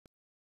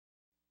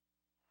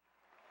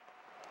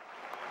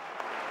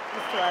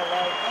to our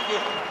right. Thank you.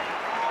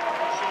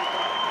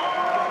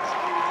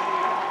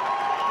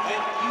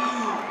 Thank you.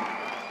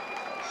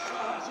 So,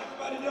 how's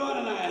everybody doing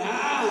tonight,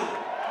 huh?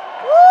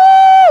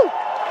 Woo!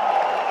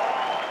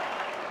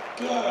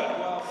 Good.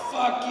 Well,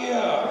 fuck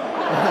you.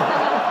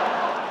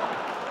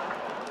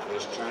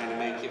 Just trying to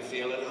make you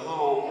feel at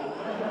home.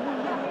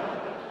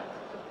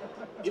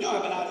 You know,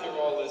 I've been out here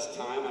all this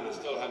time and I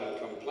still haven't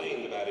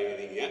complained about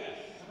anything yet.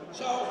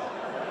 So,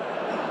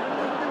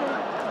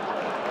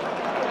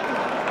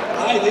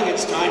 I think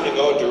it's time to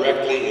go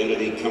directly into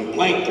the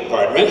complaint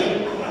department.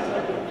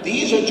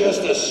 These are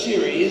just a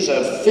series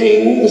of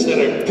things that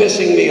are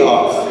pissing me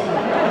off.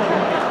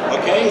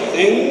 Okay?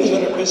 Things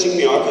that are pissing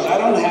me off, because I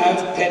don't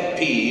have pet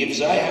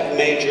peeves, I have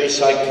major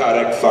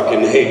psychotic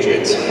fucking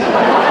hatreds.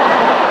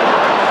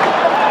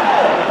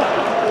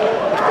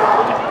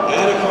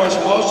 And of course,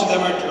 most of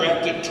them are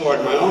directed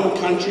toward my own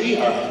country,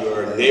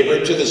 your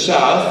neighbor to the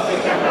south.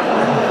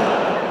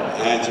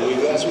 And so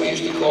that's what we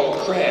used to call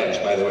crabs,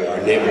 by the way, our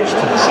neighbors to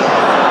the south.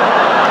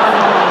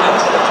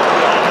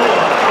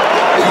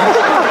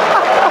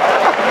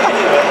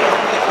 Anyway,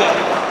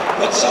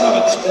 but some of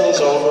it spills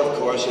over, of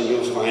course, and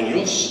you'll find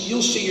you'll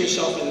see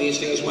yourself in these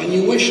things when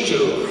you wish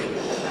to.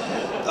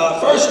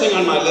 First thing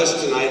on my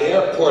list tonight,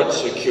 airport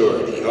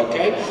security,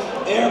 okay?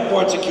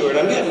 Airport security.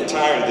 I'm getting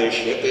tired of this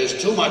shit.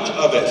 There's too much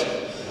of it.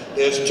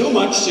 There's too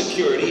much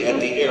security at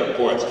the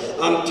airports.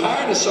 I'm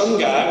tired of some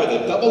guy with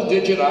a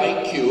double-digit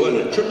IQ and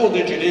a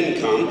triple-digit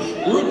income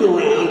rooting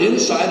around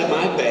inside of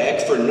my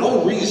bag for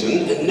no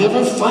reason and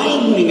never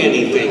finding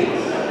anything.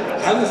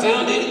 Haven't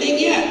found anything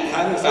yet.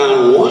 Haven't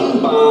found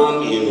one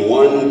bomb in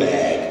one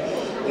bag.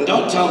 And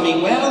don't tell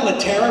me, well, the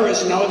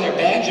terrorists know their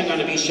bags are going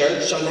to be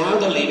searched, so now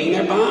they're leaving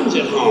their bombs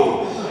at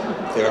home.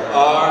 There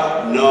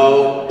are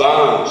no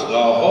bombs.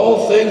 The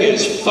whole thing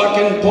is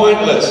fucking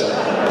pointless.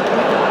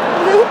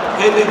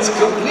 And it's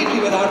completely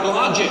without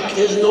logic.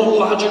 There's no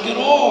logic at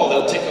all.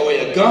 They'll take away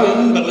a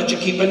gun, but let you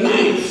keep a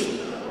knife.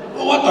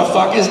 Well, what the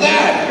fuck is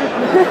that?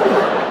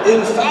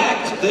 In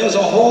fact, there's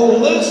a whole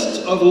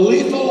list of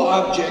lethal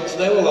objects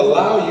they will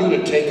allow you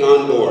to take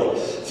on board.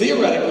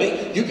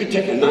 Theoretically, you could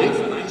take a knife,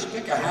 an ice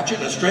pick, a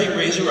hatchet, a straight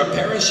razor, a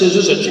pair of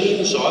scissors, a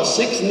chainsaw,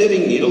 6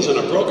 knitting needles, and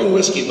a broken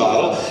whiskey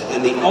bottle,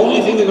 and the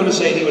only thing they're going to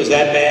say to you is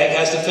that bag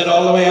has to fit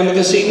all the way under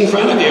the seat in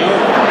front of you.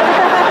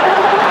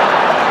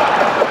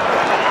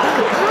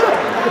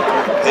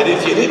 And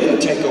if you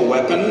didn't take a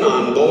weapon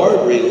on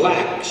board,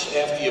 relax.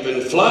 After you've been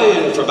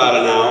flying for about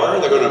an hour,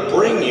 they're going to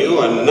bring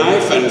you a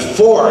knife and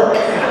fork.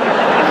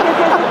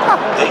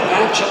 They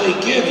actually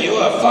give you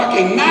a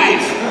fucking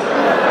knife.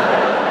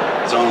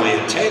 It's only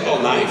a table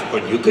knife,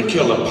 but you could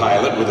kill a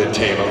pilot with a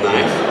table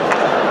knife.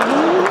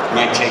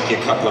 Might take you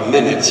a couple of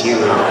minutes, you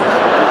know.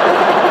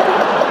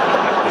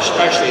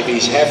 Especially if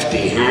he's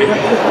hefty, huh?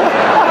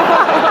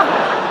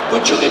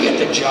 But you can get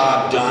the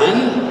job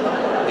done.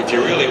 If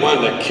you really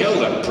wanted to kill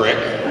the prick.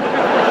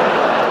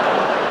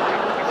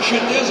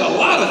 Shit, there's a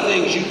lot of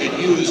things you could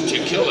use to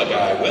kill a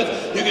guy with.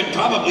 You could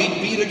probably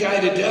beat a guy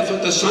to death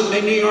with the Sunday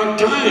New York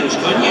Times,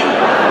 couldn't you?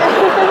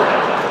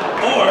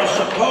 Or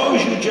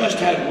suppose you just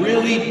had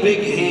really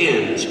big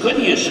hands.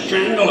 Couldn't you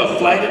strangle a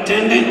flight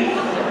attendant?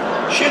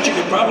 Shit, you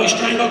could probably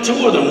strangle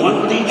 2 of them,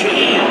 one with each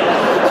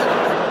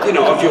hand. You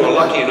know, if you were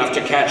lucky enough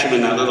to catch him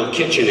in that little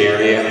kitchen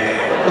area.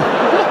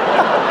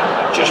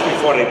 Just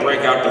before they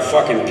break out the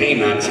fucking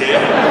peanuts, huh?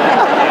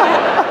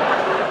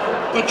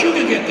 But you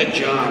could get the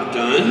job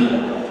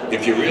done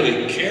if you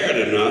really cared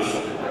enough.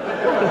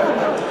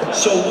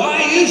 So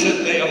why is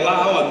it they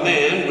allow a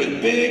man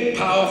with big,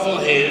 powerful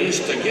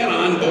hands to get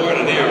on board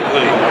an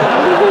airplane?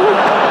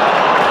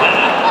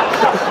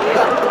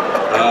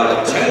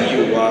 I'll tell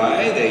you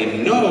why. They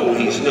know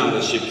he's not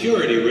a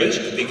security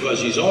risk because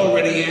he's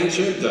already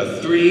answered the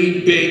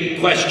 3 big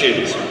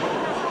questions.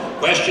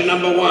 Question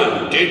number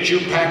 1, did you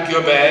pack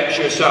your bags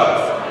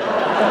yourself?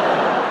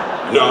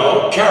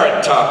 No,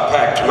 Carrot Top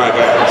packed my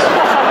bags.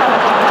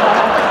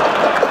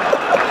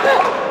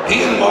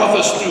 He and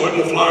Martha Stewart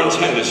and Florence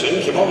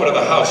Henderson came over to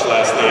the house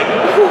last night,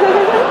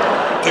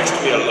 fixed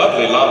me a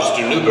lovely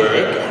lobster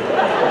Newburg,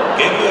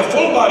 gave me a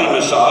full-body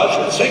massage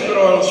with sacred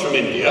oils from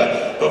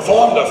India,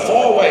 performed a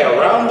 4-way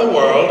around the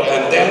world,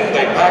 and then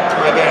they packed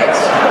my bags.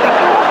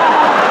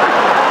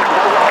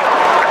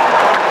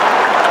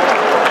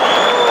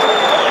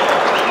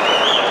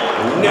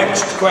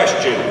 Next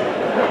question.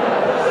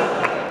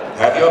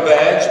 Have your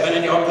bags been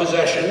in your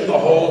possession the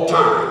whole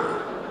time?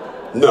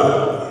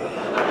 No.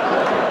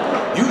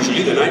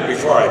 Usually the night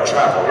before I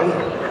travel,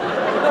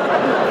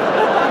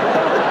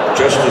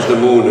 just as the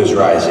moon is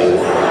rising,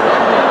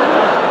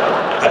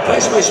 I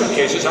place my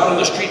suitcases out on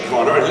the street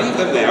corner and leave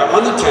them there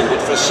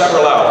unattended for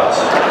several hours.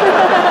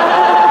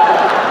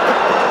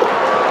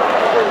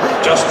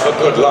 Just for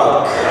good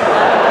luck.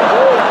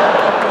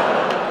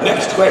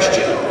 Next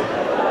question.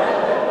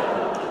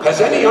 Has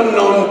any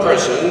unknown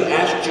person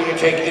asked you to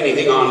take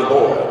anything on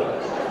board?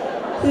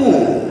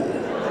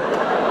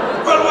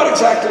 Well, what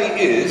exactly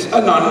is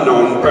an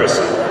unknown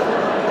person?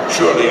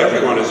 Surely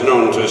everyone is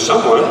known to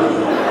someone.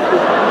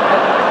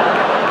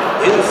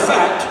 In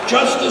fact,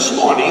 Just this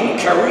morning,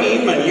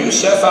 Kareem and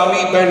Youssef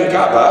Ali Ben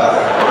Gaba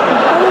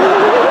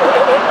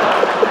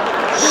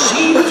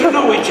seemed to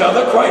know each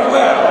other quite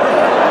well.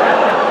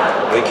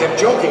 They kept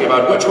joking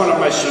about which one of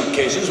my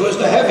suitcases was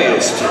the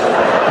heaviest.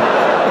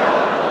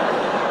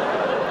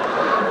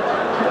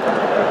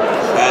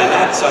 And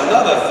that's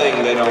another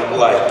thing they don't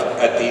like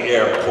at the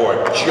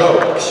airport,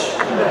 jokes.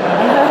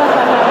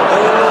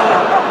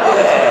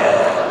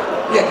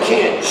 Yeah, you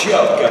can't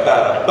joke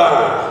about a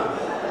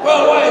bomb.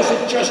 Well, why is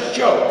it just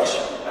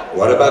jokes?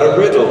 What about a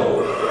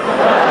riddle?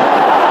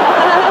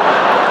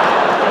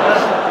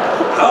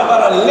 How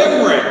about a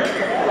limerick?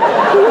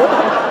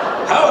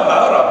 How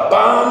about a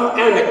bomb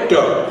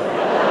anecdote?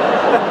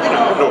 You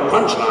know, no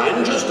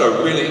punchline, just a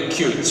really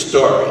cute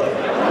story.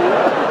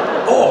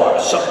 Or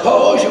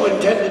suppose you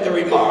intended the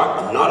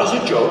remark not as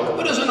a joke,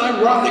 but as an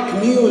ironic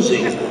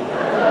musing.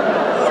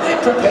 Are they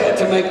prepared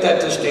to make that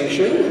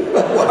distinction?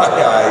 Why,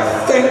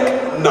 I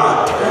think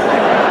not.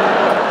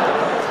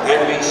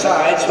 And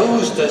besides,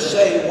 who's to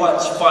say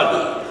what's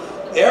funny?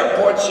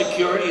 Airport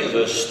security is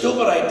a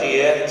stupid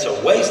idea, it's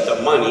a waste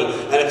of money,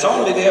 and it's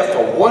only there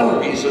for one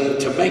reason,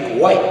 to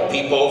make white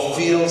people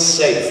feel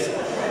safe.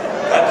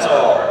 That's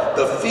all.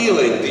 The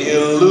feeling, the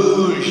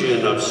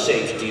illusion of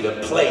safety to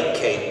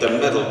placate the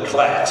middle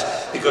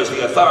class, because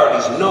the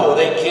authorities know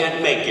they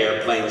can't make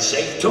airplanes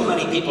safe. Too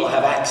many people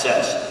have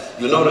access.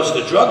 You notice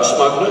the drug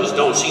smugglers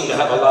don't seem to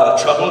have a lot of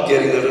trouble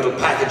getting the little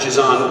packages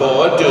on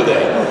board, do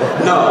they?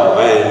 No,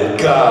 and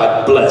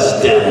God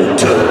bless them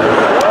too.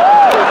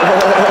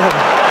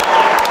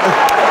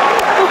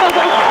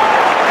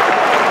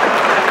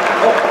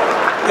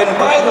 And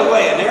by the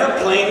way, an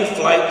airplane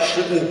flight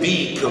shouldn't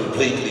be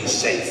completely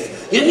safe.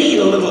 You need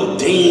a little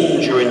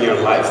danger in your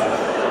life.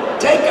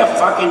 Take a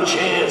fucking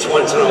chance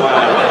once in a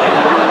while.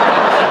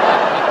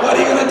 What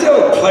are you gonna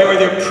do? Play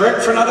with your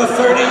prick for another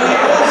 30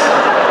 years?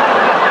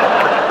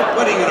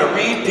 What, are you gonna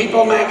read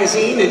People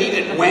magazine and eat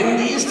at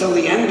Wendy's till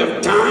the end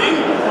of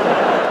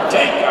time?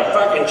 Take a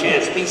fucking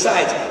chance.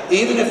 Besides,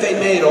 even if they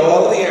made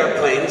all the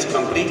airplanes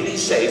completely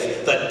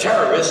safe, the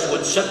terrorists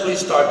would simply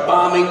start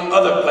bombing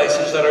other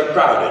places that are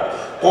crowded.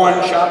 Porn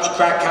shops,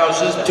 crack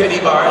houses, titty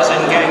bars,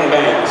 and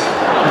gangbangs.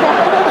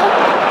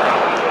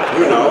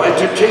 You know,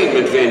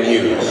 entertainment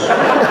venues.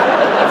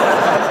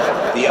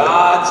 The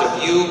odds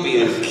of you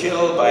being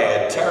killed by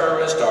a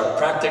terrorist are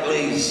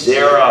practically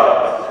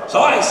zero. So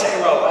I say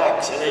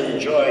relax and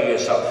enjoy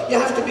yourself. You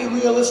have to be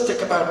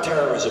realistic about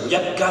terrorism.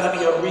 You've got to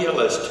be a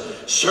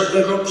realist.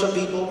 Certain groups of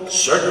people,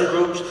 certain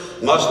groups,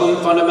 Muslim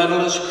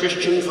fundamentalists,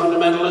 Christian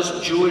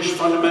fundamentalists, Jewish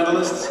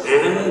fundamentalists,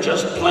 and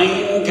just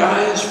plain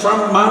guys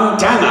from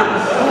Montana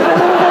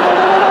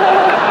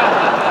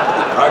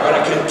are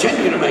going to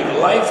continue to make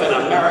life in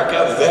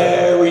America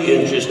very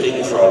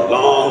interesting for a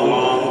long,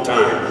 long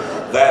time.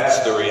 That's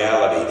the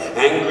reality.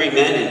 Angry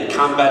men in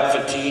combat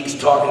fatigues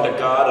talking to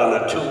God on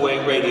a two-way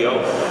radio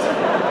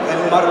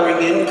and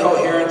muttering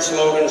incoherent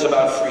slogans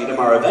about freedom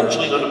are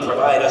eventually going to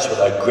provide us with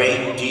a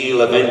great deal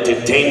of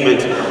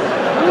entertainment,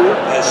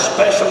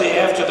 especially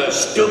after the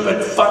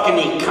stupid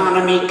fucking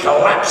economy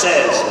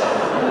collapses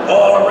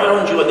all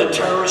around you and the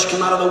terrorists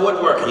come out of the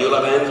woodwork and you'll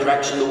have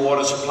anthrax in the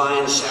water supply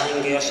and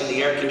sarin gas in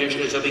the air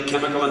conditioners, there'll be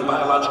chemical and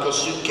biological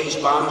suitcase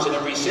bombs in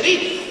every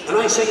city. And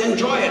I say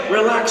enjoy it,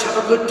 relax,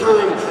 have a good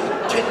time.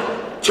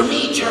 To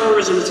me,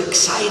 terrorism is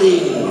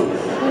exciting.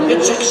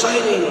 It's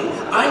exciting.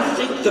 I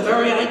think the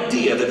very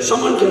idea that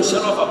someone can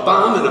set off a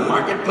bomb in a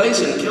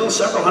marketplace and kill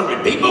several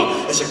hundred people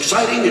is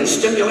exciting and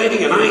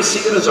stimulating, and I see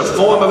it as a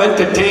form of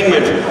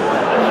entertainment.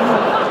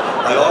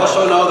 I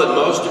also know that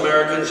most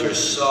Americans are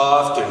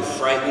soft and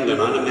frightened and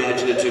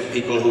unimaginative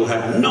people who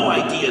have no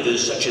idea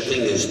there's such a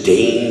thing as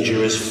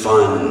dangerous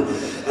fun.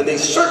 And they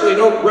certainly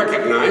don't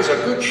recognize a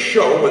good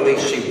show when they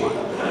see one.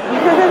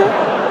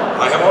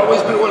 I have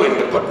always been willing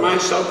to put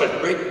myself at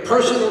great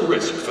personal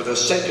risk for the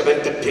sake of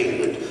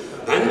entertainment.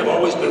 And I've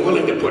always been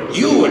willing to put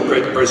you at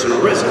great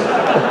personal risk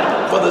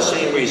for the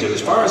same reason.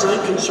 As far as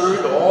I'm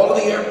concerned, all of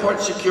the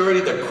airport security,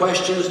 the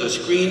questions, the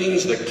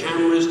screenings, the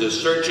cameras, the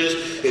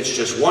searches, it's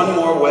just one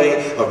more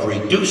way of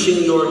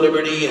reducing your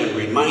liberty and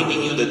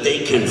reminding you that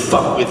they can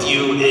fuck with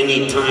you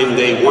anytime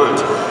they want,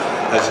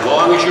 as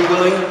long as you're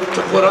willing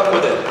to put up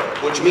with it.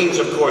 Which means,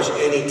 of course,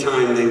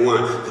 anytime they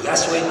want.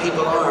 That's the way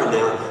people are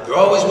now. They're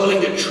always willing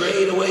to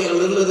trade away a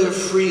little of their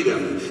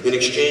freedom in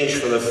exchange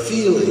for the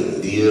feeling,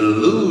 the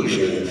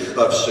illusion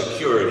of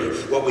security.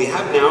 What we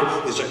have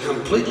now is a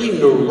completely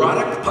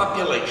neurotic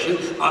population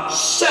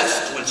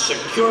obsessed with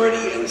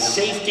security and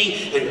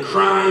safety and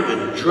crime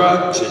and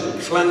drugs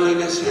and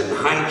cleanliness and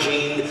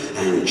hygiene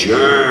and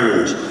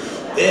germs.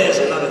 There's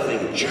another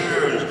thing,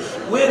 germs.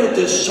 Where did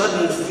this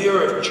sudden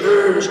fear of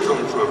germs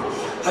come from?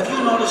 Have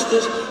you noticed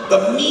this?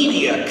 The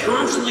media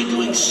constantly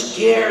doing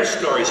scare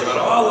stories about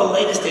all the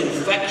latest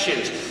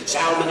infections.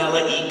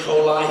 Salmonella, E.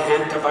 coli,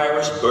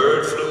 hantavirus,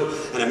 bird flu,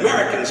 and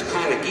Americans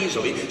panic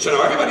easily. So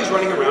now everybody's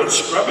running around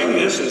scrubbing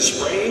this and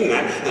spraying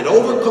that and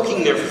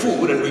overcooking their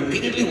food and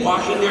repeatedly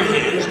washing their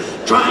hands,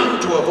 trying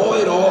to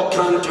avoid all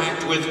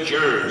contact with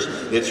germs.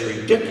 It's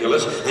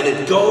ridiculous, and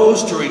it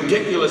goes to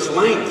ridiculous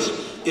lengths.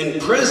 in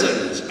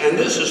prisons, and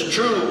this is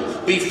true,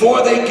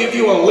 before they give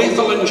you a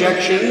lethal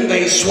injection,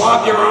 they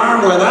swab your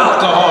arm with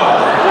alcohol.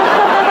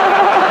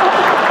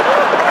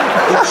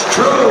 It's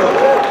true.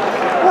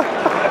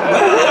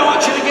 Well, they don't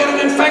want you to get an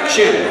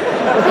infection.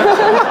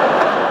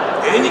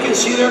 And you can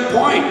see their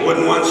point.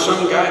 Wouldn't want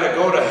some guy to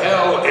go to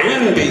hell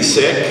and be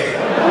sick.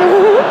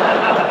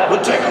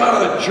 Would take a lot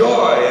of the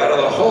joy out of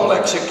the whole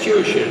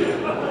execution.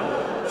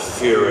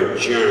 Fear of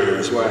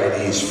germs, why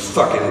these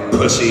fucking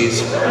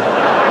pussies?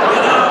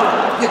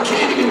 You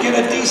can't even get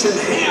a decent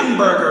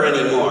hamburger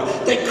anymore.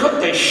 They cook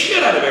the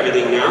shit out of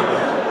everything now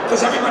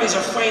because everybody's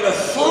afraid of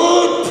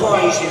food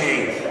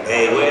poisoning.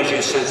 Hey, where's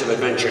your sense of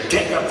adventure?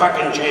 Take a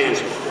fucking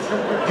chance.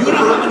 You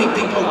know how many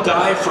people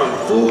die from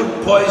food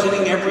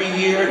poisoning every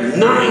year?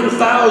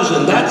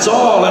 9,000, that's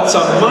all. It's a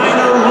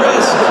minor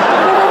risk.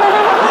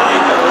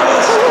 Minor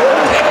risk.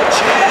 Take a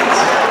chance.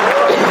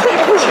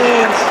 Take a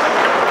chance.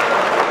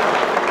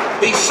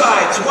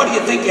 Besides, what do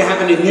you think you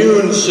have an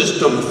immune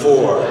system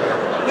for?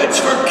 It's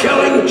for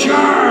killing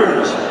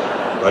germs.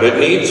 But it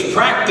needs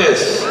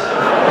practice.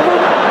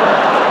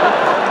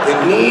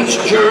 It needs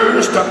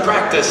germs to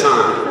practice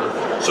on.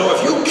 So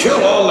if you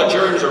kill all the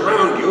germs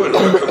around you and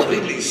live a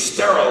completely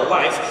sterile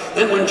life,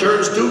 then when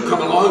germs do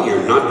come along,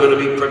 you're not going to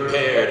be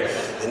prepared.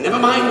 And never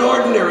mind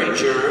ordinary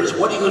germs,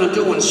 what are you going to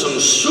do when some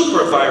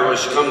super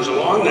virus comes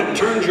along that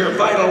turns your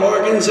vital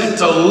organs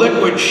into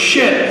liquid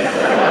shit?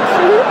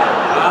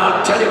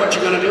 I'll tell you what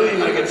you're going to do. You're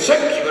going to get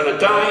sick, you're going to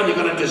die, and you're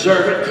going to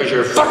deserve it because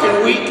you're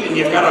fucking weak and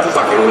you've got a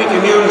fucking weak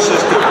immune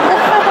system.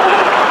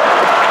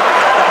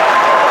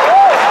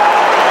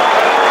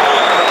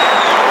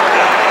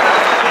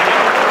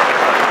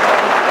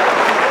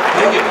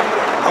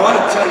 I want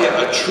to tell you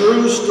a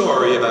true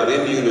story about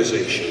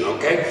immunization,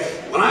 okay?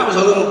 When I was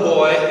a little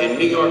boy in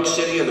New York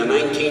City in the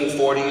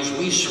 1940s,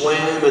 we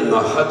swam in the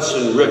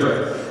Hudson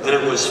River, and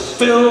it was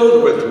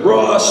filled with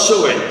raw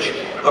sewage,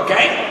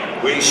 okay?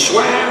 We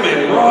swam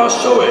in raw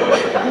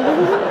sewage,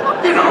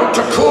 you know,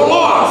 to cool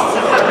off.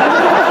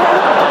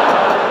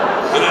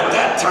 And at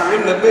that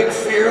time, the big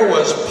fear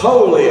was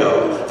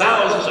polio.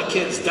 Thousands of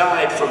kids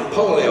died from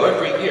polio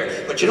every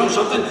year. But you know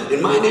something?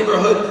 In my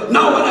neighborhood,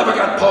 no one ever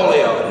got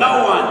polio.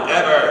 No one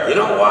ever. You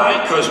know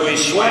why? Because we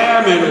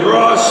swam in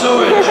raw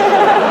sewage.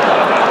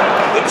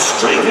 It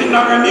strengthened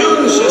our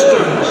immune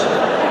systems.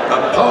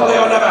 But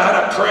polio never had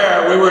a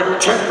prayer. We were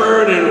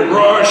tempered in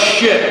raw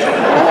shit.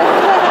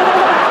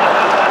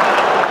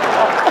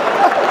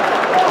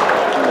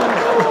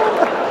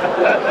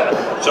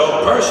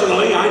 So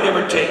personally, I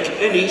never take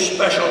any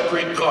special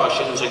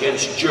precautions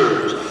against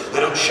germs. I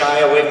don't shy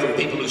away from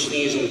people who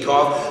sneeze and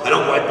cough. I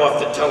don't wipe off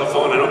the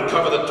telephone. I don't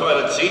cover the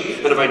toilet seat.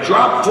 And if I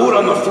drop food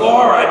on the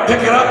floor, I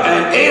pick it up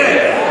and eat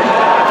it.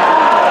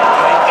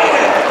 I eat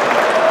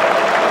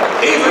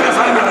it. Even if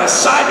I'm at a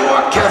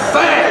sidewalk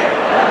cafe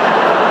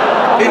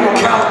in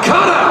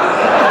Calcutta,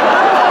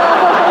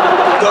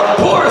 the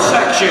poor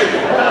section,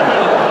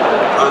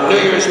 on New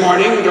Year's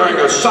morning during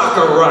a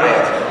soccer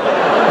riot.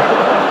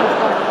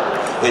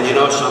 And you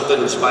know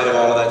something, in spite of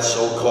all of that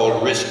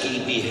so-called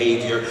risky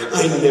behavior,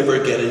 I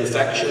never get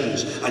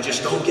infections. I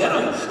just don't get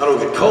them. I don't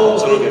get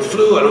colds, I don't get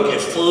flu, I don't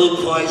get food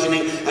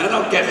poisoning, and I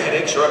don't get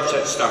headaches or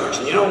upset stomachs.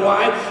 And you know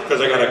why?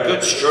 Because I got a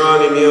good,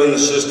 strong immune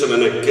system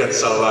and it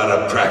gets a lot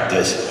of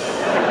practice.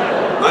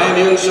 My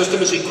immune system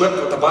is equipped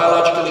with the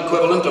biological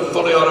equivalent of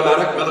fully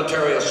automatic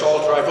military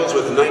assault rifles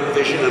with night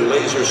vision and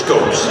laser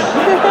scopes.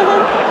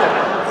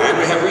 And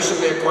we have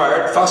recently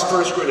acquired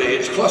phosphorus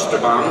grenades, cluster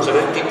bombs, and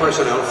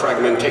anti-personnel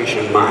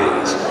fragmentation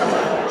mines.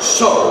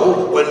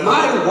 So, when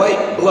my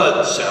white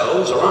blood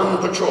cells are on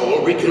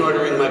patrol,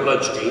 reconnoitering my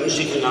bloodstream,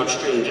 seeking out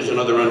strangers and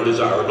other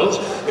undesirables,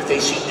 if they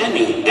see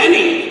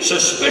any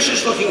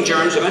suspicious-looking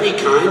germs of any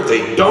kind,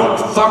 they don't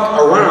fuck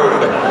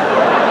around.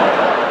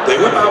 They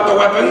whip out the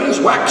weapons,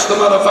 wax the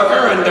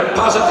motherfucker, and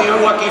deposit the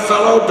unlucky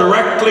fellow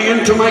directly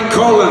into my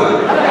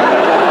colon.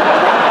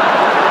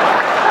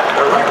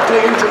 Directly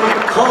into my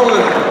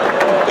colon.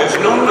 There's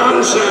no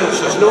nonsense.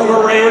 There's no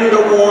Miranda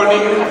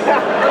warning. There's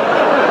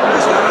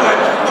none of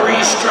that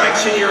 3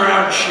 strikes and you're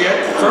out shit.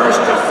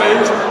 First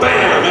offense,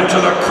 bam,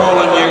 into the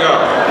colon you go.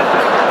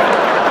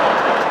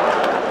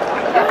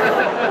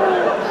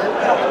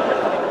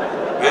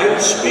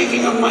 And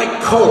speaking of my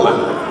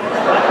colon,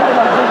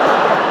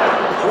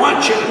 I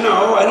want you to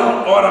know I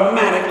don't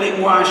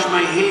automatically wash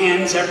my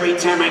hands every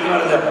time I go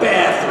to the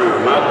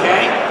bathroom,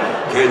 okay?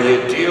 Can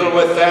you deal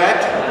with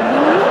that?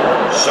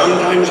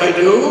 Sometimes I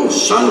do,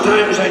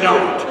 sometimes I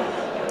don't.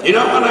 You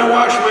know when I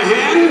wash my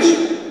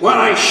hands? When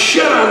I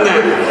shit on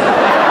them.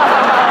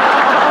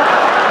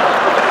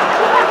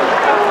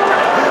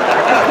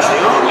 That's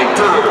the only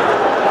time.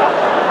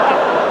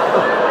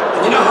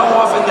 And you know how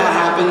often that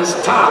happens?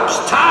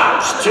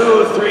 Tops, 2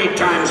 or 3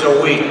 times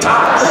a week,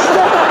 tops.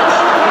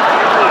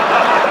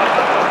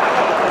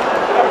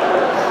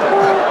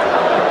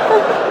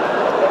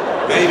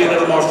 Maybe a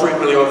little more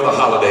frequently over the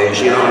holidays,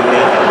 you know what I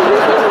mean?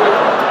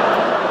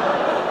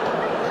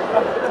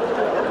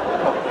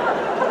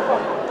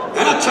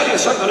 And I'll tell you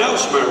something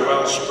else, my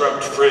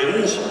well-scrubbed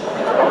friends.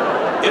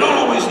 You don't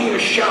always need a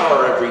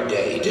shower every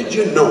day. Did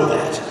you know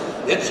that?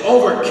 It's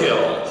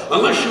overkill.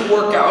 Unless you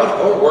work out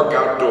or work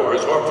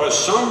outdoors, or for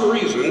some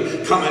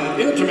reason come in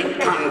intimate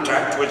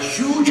contact with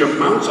huge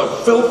amounts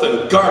of filth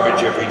and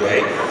garbage every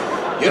day,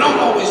 you don't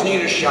always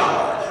need a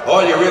shower.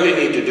 All you really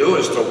need to do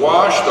is to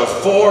wash the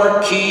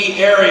 4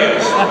 key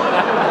areas.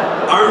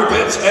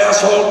 Armpits,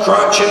 asshole,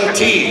 crotch, and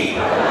teeth.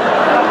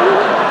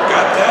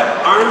 Got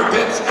that?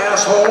 Armpits,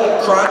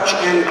 asshole, crotch,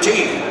 and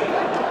teeth.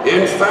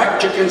 In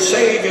fact, you can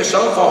save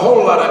yourself a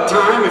whole lot of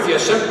time if you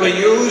simply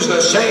use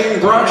the same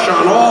brush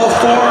on all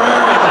 4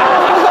 areas.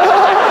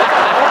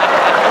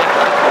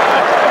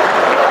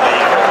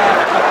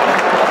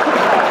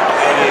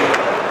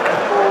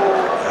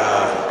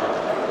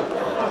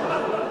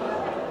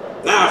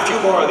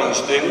 More of these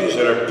things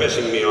that are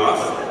pissing me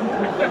off.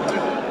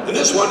 And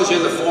this one is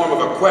in the form of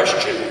a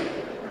question.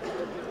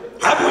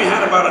 Haven't we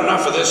had about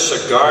enough of this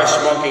cigar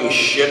smoking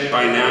shit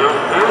by now?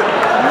 Huh?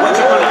 When's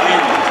it gonna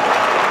end?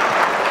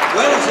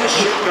 When is this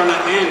shit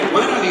gonna end?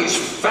 When are these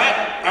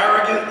fat,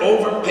 arrogant,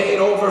 overpaid,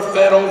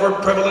 overfed,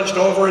 overprivileged,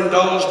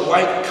 overindulged,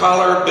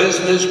 white-collar,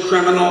 business,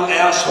 criminal,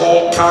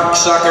 asshole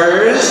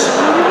cocksuckers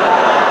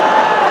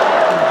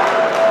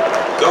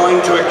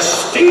going to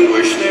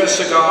extinguish their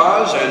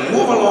cigars and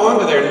move along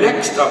to their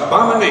next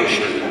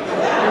abomination?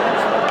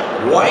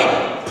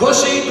 White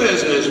pussy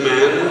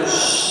businessmen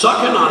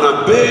sucking on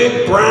a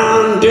big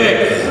brown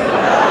dick.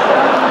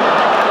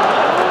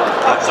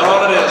 That's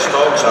all it is,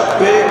 folks, a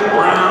big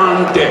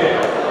brown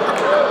dick.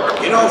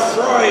 You know,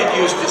 Freud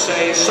used to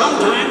say,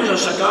 sometimes a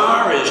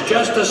cigar is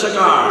just a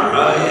cigar.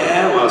 Oh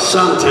yeah, well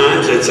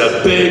sometimes it's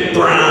a big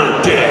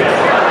brown dick.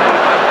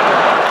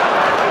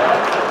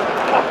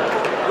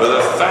 With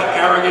a fat,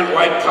 arrogant,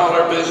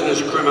 white-collar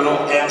business criminal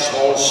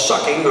asshole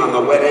sucking on the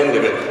wet end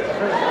of it.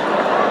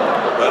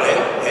 But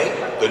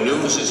hey, the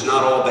news is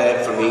not all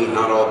bad for me,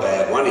 not all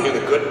bad. Want to hear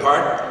the good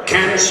part?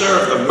 Cancer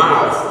of the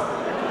mouth.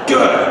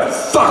 Good.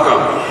 Fuck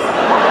 'em.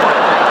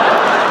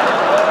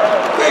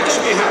 Makes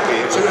me happy.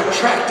 It's an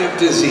attractive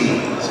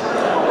disease.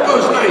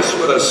 Goes nice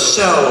with a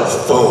cell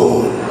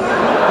phone.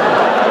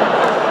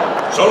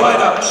 So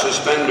light up,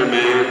 suspender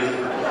man.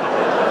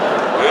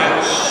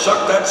 And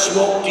suck that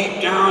smoke deep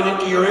down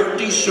into your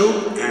empty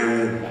suit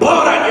and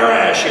blow it out your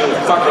ass, you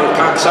fucking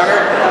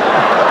cocksucker.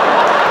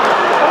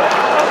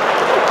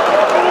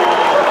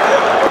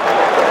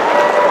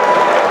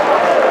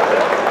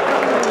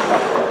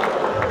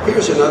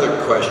 Here's another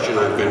question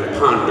I've been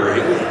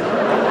pondering.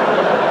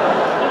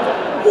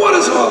 What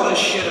is all this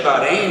shit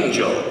about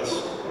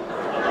angels?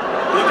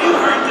 Have you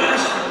heard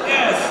this?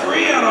 Yeah,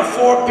 3 out of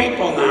 4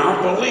 people now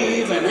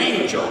believe in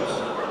angels.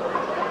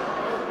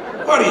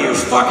 What are you,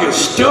 fucking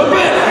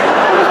stupid?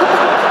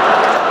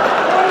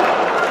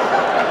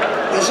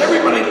 Has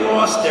everybody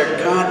lost their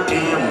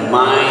goddamn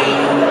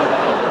mind?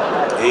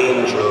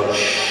 Angel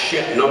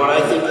shit. Know what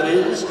I think it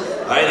is?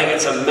 I think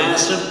it's a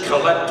massive,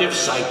 collective,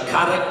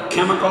 psychotic,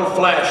 chemical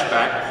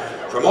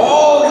flashback from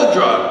all the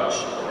drugs.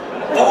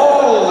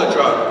 All the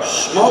drugs.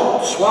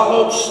 Smoked,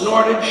 swallowed,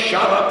 snorted,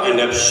 shot up, and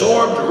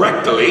absorbed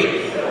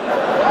rectally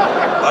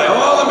by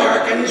all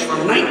Americans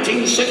from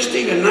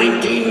 1960 to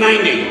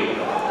 1990.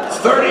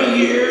 30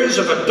 years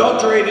of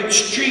adulterated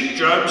street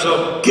drugs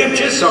will get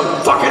you some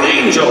fucking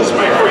angels,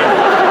 my friend.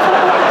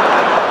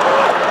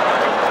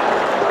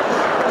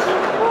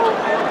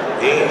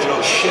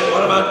 Angel shit,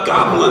 what about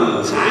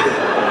goblins, huh?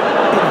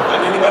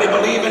 Doesn't anybody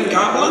believe in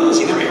goblins?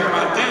 You never hear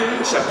about them,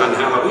 except on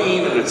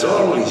Halloween, and it's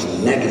always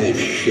negative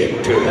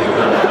shit, too.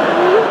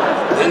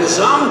 And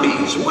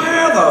zombies,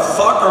 where the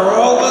fuck are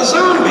all the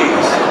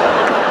zombies?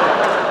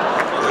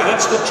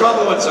 That's the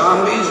trouble with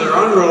zombies, they're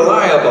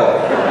unreliable.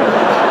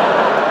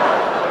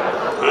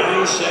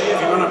 I say, if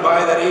you're going to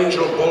buy that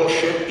angel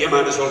bullshit, you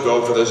might as well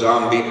go for the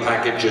zombie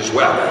package as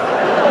well.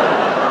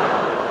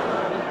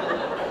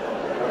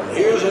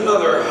 Here's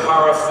another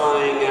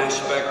horrifying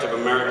aspect of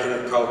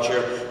American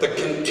culture, the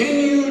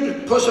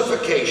continued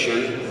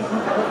pussification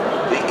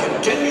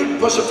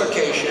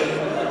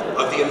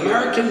of the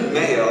American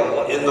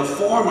male in the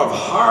form of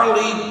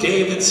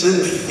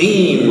Harley-Davidson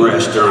theme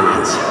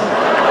restaurants.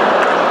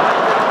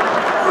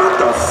 What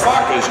the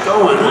fuck is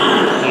going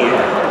on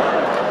here?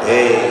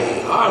 Hey,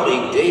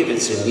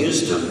 Harley-Davidson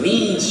used to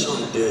mean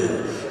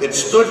something. It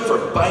stood for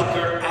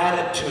biker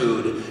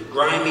attitude,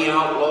 grimy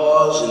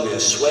outlaws and their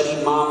sweaty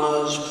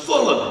mamas,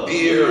 full of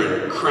beer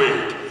and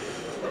crank,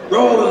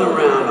 rolling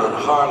around on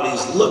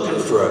Harleys looking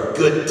for a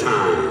good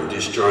time,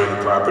 destroying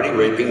property,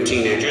 raping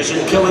teenagers,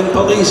 and killing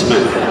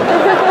policemen.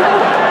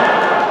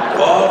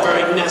 All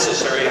very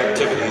necessary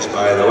activities,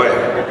 by the way.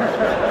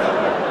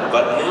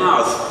 But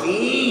now,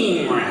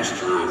 theme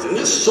restaurants, and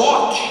this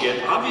soft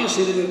shit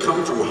obviously didn't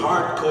come from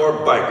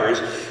hardcore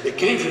bikers. It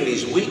came from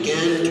these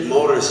weekend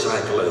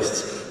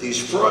motorcyclists, these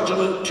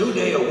fraudulent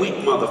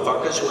 2-day-a-week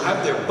motherfuckers who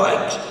have their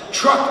bikes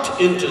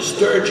trucked into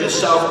Sturgis,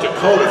 South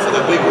Dakota for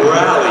the big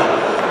rally.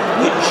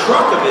 We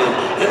truck them in,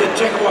 and they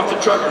take them off the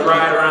truck and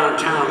ride around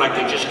town like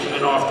they just come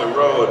in off the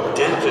road.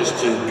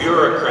 Dentists and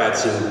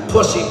bureaucrats and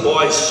pussy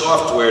boy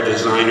software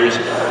designers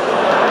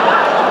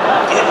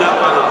getting up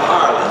on a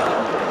Harley.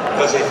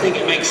 because they think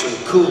it makes them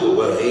cool.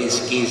 Well, hey,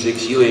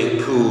 Skeezix, you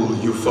ain't cool,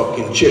 you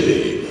fucking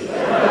chilly.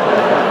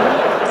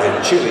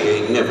 And chili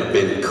ain't never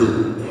been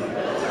cool.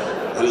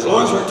 And as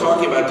long as we're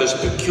talking about this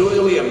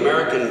peculiarly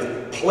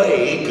American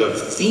plague of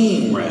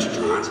theme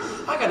restaurants,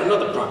 I got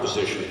another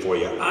proposition for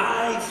you.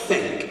 I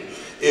think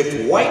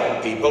if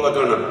white people are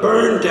going to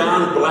burn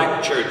down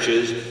black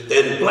churches,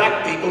 then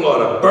black people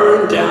ought to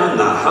burn down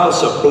the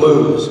House of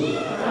Blues.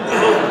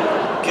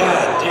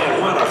 God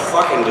damn, what a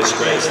fucking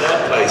disgrace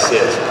that place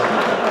is.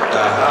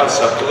 The House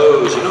of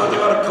Blues. You know what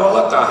they ought to call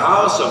it? The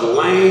House of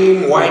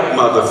Lame White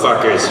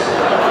Motherfuckers.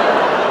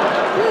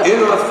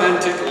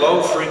 Inauthentic,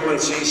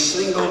 low-frequency,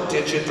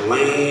 single-digit,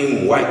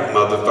 lame white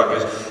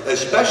motherfuckers.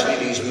 Especially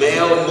these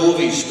male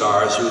movie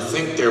stars who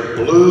think they're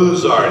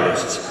blues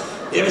artists.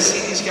 You ever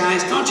see these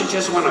guys? Don't you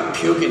just want to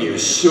puke in your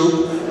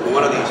soup?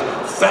 One of these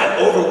fat,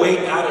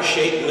 overweight,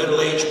 out-of-shape,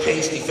 middle-aged,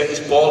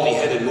 pasty-faced,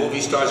 baldy-headed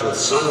movie stars with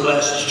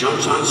sunglasses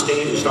jumps on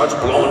stage and starts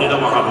blowing into a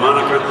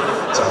harmonica.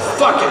 It's a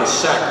fucking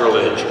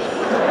sacrilege. In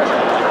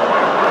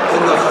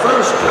the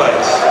first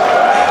place,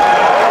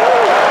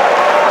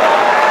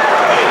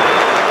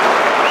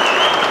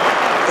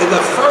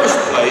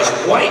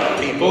 white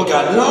people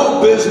got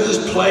no business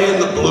playing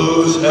the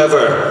blues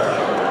ever.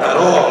 At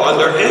all,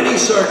 under any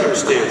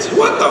circumstances.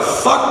 What the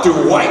fuck do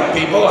white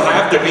people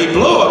have to be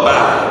blue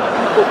about?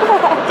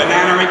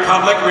 Banana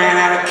Republic ran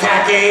out of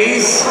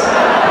khakis.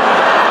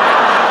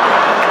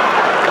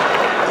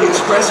 The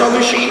espresso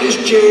machine is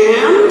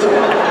jammed.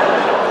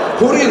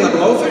 Hootie and the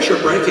Blowfish are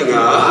breaking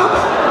up.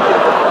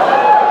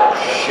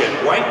 Shit,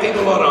 white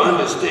people ought to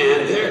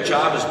understand their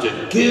job is to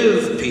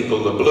give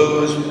people the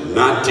blues,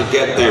 not to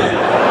get them.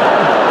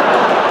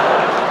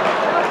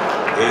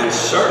 And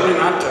certainly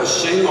not to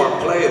sing or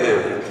play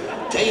them.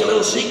 Tell you a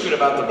little secret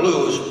about the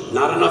blues,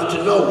 not enough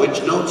to know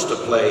which notes to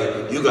play,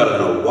 you gotta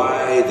know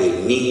why they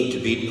need to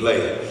be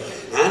played.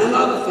 And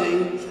another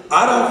thing,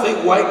 I don't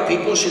think white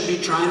people should be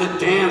trying to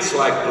dance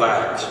like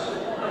blacks.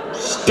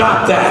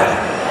 Stop that.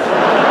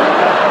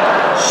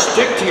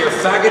 Stick to your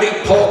faggoty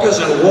polkas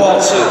and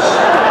waltzes.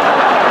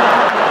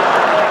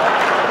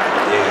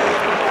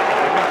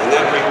 Yeah. And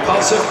that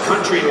repulsive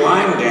country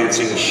line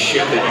dancing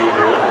shit that you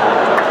do.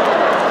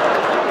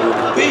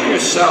 Be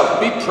yourself,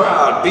 be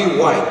proud, be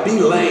white, be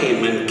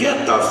lame, and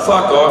get the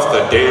fuck off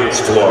the dance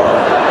floor.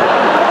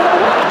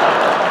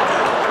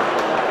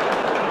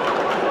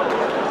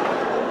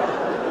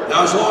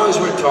 Now, as long as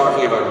we're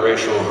talking about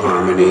racial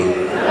harmony,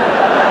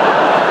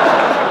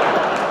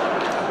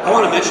 I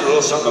want to mention a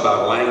little something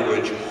about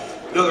language.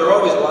 You know, there are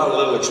always a lot of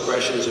little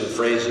expressions and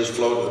phrases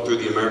floating through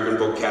the American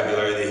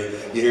vocabulary.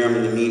 You hear them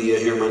in the media,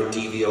 hear them on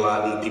TV a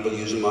lot, and people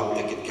use them up.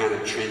 They get kind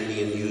of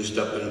trendy and used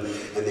up, and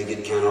they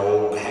get kind of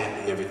old hat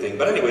and everything.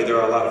 But anyway, there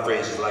are a lot of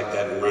phrases like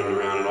that and running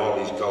around in all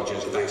these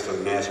cultures, thanks to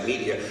the mass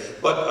media.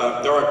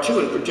 But there are two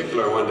in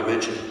particular I wanted to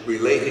mention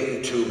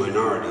relating to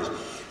minorities.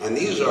 And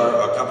these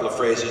are a couple of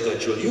phrases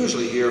that you'll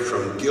usually hear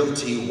from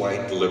guilty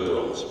white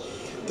liberals.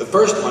 The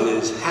first one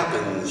is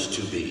happens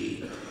to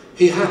be.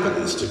 He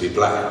happens to be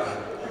black.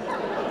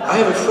 I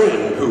have a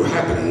friend who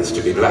happens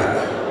to be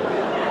black.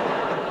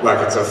 Like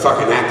it's a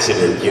fucking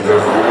accident, you know?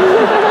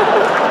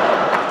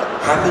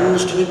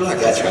 Happens to be black.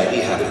 That's right,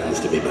 he happens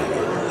to be black.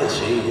 I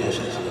see, yes,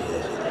 I see,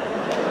 yes.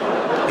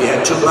 He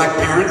had two black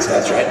parents?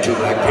 That's right, two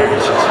black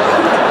parents. Yes.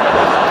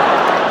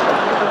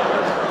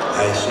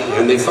 I see,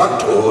 and they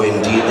fucked? Oh,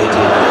 indeed they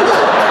did, yes.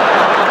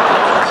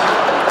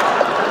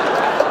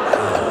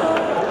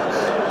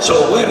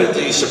 So where did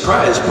the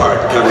surprise part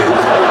come in?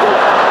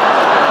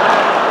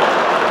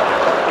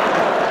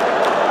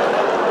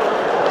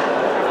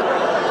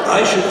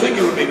 I should think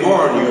it would be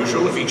more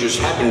unusual if he just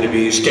happened to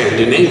be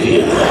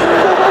Scandinavian.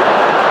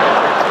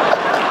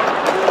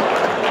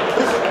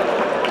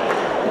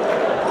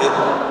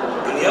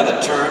 And the other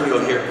term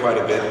you'll hear quite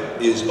a bit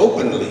is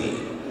openly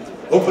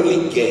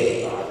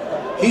gay.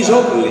 He's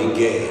openly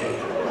gay.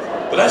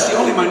 But that's the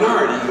only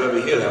minority you ever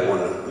hear that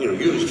one, you know,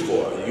 used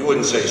for. You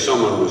wouldn't say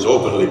someone was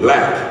openly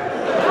black.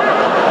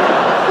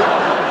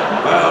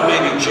 Well,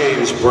 maybe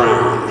James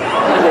Brown.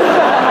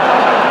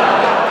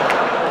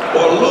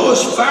 Or Louis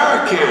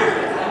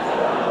Farrakhan.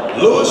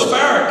 Louis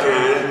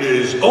Farrakhan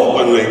is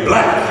openly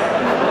black.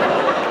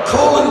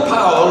 Colin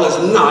Powell is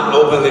not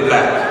openly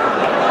black.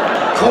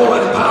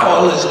 Colin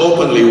Powell is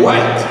openly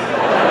white.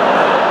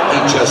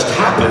 He just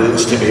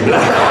happens to be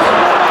black.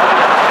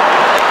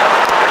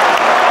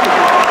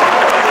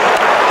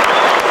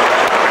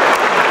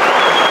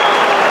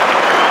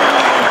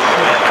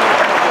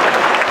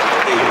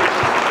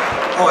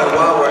 Oh, and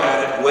while we're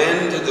at it,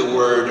 when did the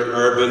word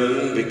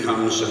urban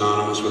become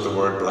synonymous with the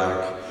word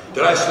black?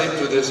 Did I sleep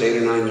through this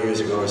 8 or 9 years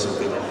ago or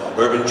something?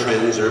 Urban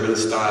trends, urban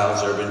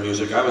styles, urban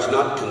music. I was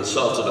not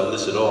consulted on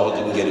this at all.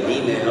 Didn't get an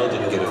email,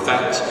 didn't get a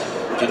fax,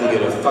 didn't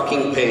get a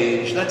fucking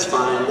page. That's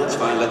fine,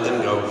 let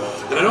them go.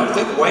 And I don't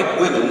think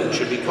white women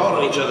should be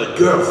calling each other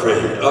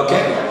girlfriend,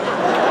 okay?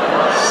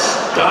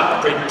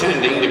 Stop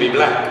pretending to be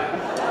black.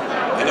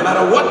 And no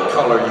matter what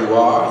color you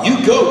are,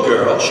 you go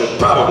girl should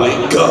probably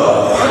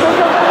go.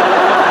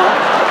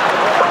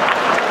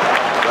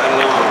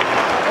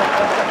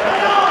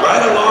 Right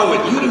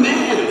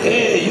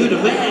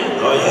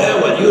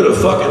little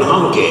fucking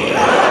honky.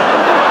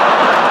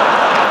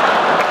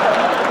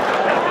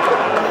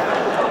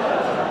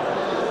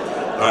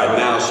 All right,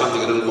 now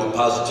something a little more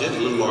positive, a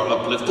little more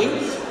uplifting.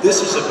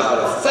 This is about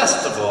a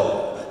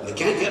festival. You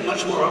can't get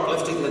much more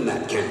uplifting than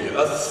that, can you?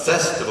 A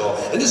festival.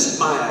 And this is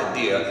my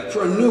idea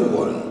for a new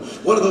one.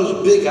 One of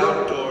those big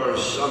outdoor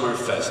summer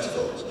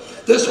festivals.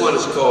 This one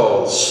is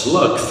called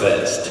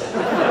Slugfest.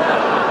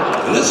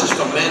 And this is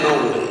for men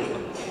only.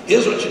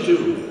 Here's what you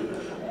do.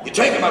 You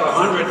take about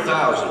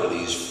 100,000 of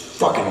these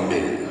fucking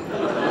men.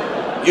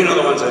 You know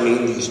the ones I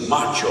mean, these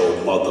macho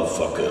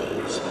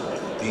motherfuckers.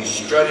 These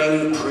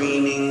strutting,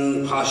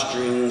 preening,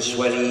 posturing,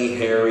 sweaty,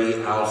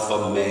 hairy,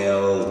 alpha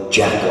male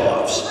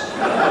jack-offs.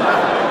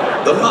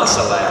 The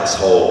muscle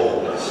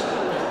assholes.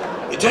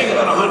 You take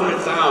about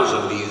 100,000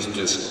 of these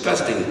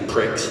disgusting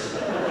pricks,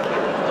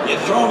 you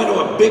throw them into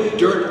a big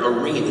dirt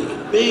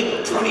arena,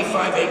 big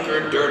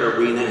 25-acre dirt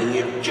arena, and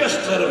you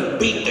just let them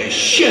beat the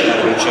shit out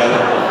of each other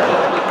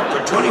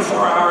for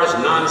 24 hours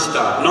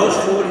non-stop. No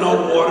food, no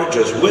water,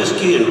 just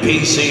whiskey and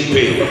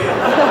PCP.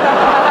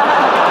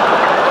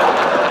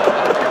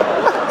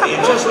 You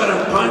just let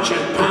them punch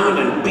and pound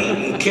and beat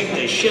and kick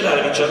the shit out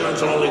of each other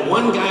until only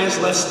one guy is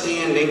left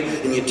standing,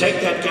 and you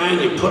take that guy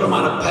and you put him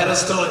on a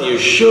pedestal and you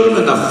shoot him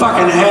in the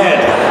fucking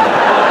head.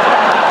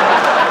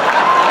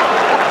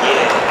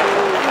 Yeah.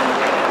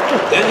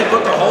 Then you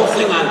put the whole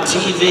thing on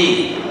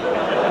TV.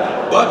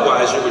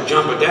 Budweiser would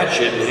jump at that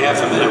shit in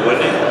half a minute,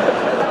 wouldn't he?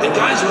 And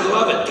guys would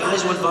love it.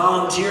 Guys would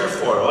volunteer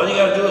for it. All you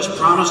gotta do is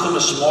promise them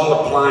a small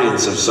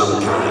appliance of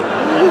some kind.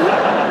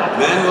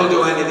 Men will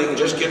do anything,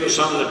 just give them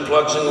something that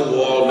plugs in the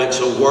wall, makes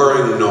a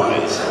whirring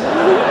noise.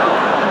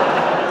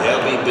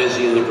 They'll be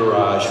busy in the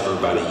garage for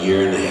about a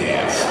year and a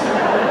half.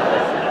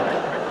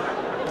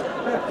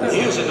 And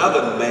here's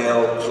another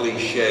male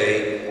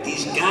cliche.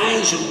 These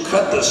guys who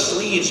cut the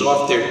sleeves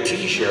off their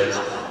t-shirts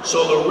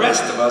so the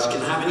rest of us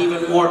can have an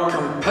even more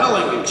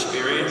compelling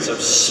experience of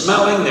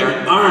smelling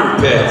their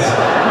armpits.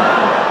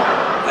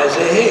 I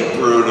say, hey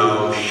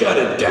Bruno, shut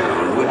it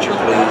down, would you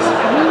please?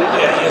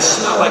 Yeah, you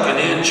smell like an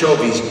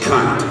anchovy's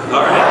cunt,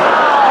 all right?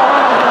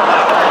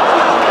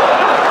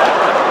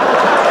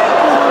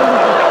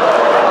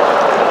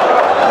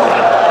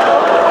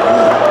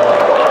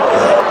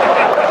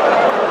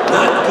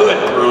 Not good,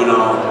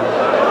 Bruno.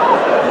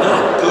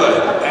 Not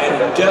good,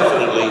 and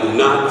definitely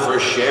not for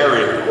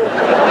sharing.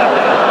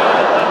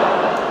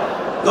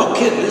 No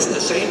kidding, this is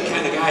the same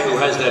kind of guy who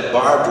has that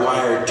barbed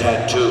wire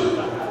tattoo.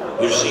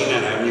 You've seen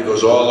that, haven't you?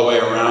 Goes all the way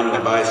around the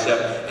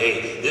bicep.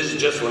 Hey, this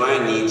is just what I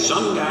need.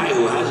 Some guy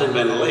who hasn't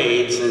been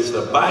laid since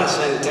the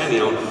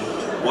bicentennial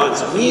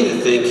wants me to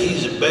think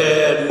he's a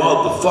bad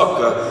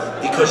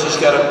motherfucker because he's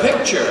got a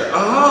picture.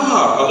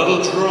 A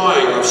little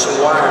drawing of some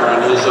wire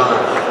on his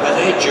arm. I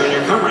say, hey,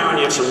 Junior, come around,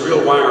 you have some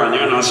real wire on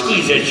there, and I'll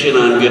squeeze that shit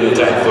on good and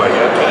tight for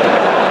you,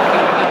 okay?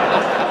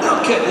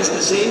 This is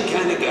the same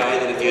kind of guy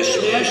that if you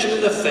smash him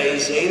in the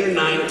face 8 or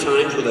 9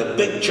 times with a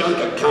big chunk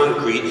of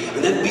concrete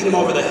and then beat him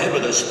over the head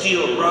with a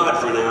steel rod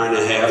for an hour and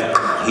a half,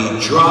 he'd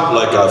drop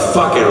like a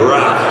fucking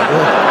rock.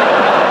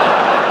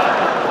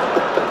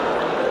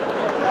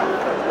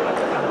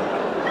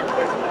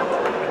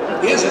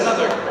 Here's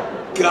another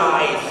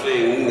guy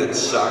thing that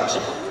sucks.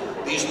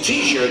 These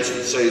t-shirts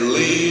that say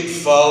lead,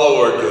 follow,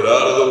 or get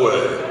out of the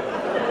way.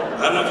 I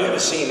don't know if you've ever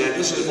seen that.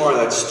 This is more of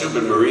that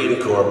stupid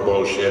Marine Corps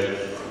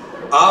bullshit.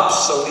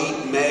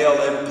 Obsolete male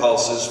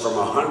impulses from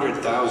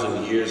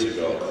 100,000 years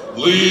ago.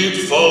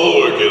 Lead,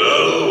 follow, or get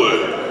out of the way.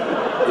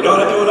 You know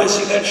what I do when I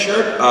see that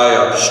shirt? I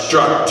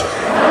obstruct.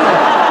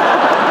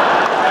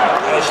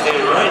 I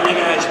stand right in the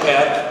guy's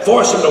path,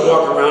 force him to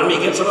walk around me,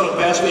 he gets a little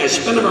past me, I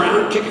spin him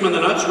around, kick him in the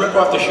nuts, rip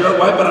off the shirt,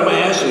 wipe it on my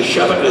ass, and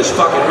shove it in his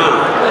fucking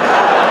mouth.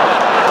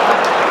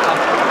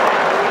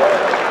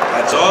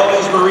 That's all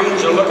these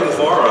Marines are looking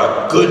for,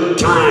 a good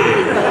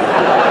time.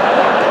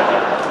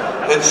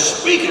 And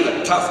speaking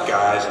of tough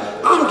guys,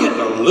 I'm getting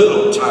a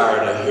little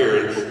tired of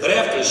hearing that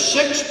after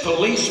 6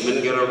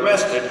 policemen get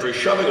arrested for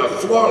shoving a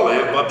floor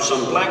lamp up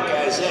some black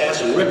guy's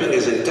ass and ripping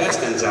his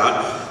intestines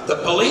out, the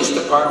police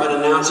department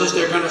announces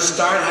they're going to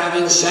start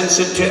having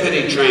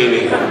sensitivity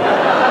training.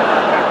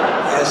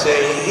 I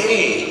say,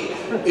 hey,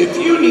 if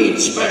you need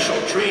special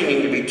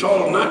training to be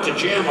told not to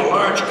jam a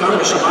large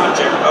cumbersome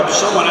object up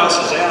someone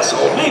else's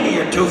asshole, maybe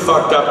you're too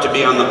fucked up to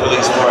be on the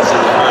police force in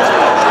the first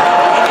place.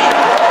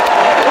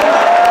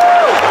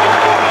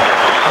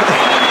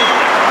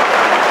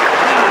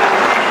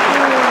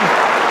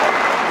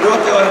 You know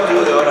what they ought to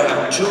do? They ought to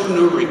have 2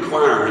 new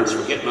requirements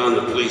for getting on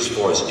the police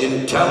force.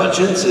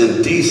 Intelligence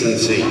and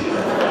decency.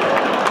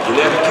 You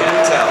never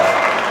can tell.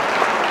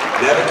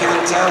 Never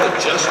can tell. It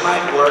just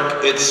might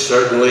work. It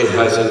certainly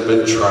hasn't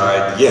been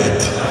tried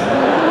yet.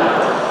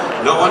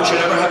 No one should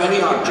ever have any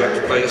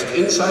object placed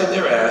inside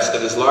their ass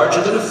that is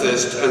larger than a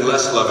fist and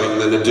less loving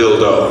than a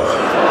dildo.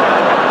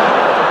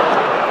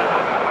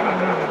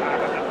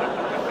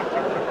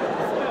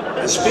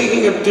 And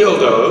speaking of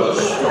dildos,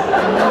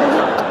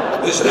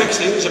 this next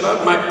thing is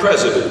about my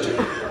president. Yes,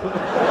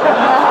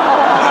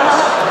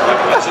 my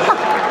president.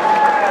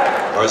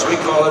 Or as we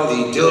call him,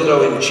 the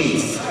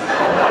dildo-in-chief.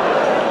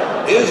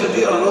 here's the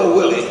deal on old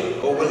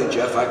Willie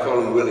Jeff, I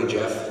call him Willie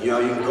Jeff. You know,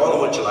 you can call him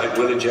what you like,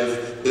 Willie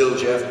Jeff, Bill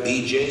Jeff,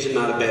 BJ's is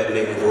not a bad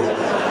name for him.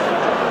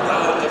 A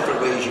lot of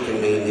different ways you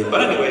can name him.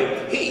 But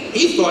anyway,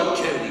 he thought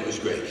Kennedy was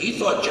great. He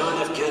thought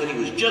John F. Kennedy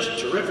was just a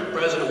terrific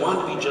president,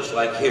 wanted to be just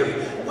like him.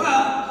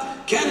 Well,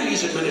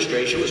 Kennedy's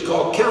administration was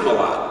called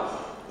Camelot,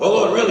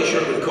 although it really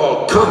should have been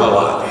called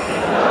Come-a-lot.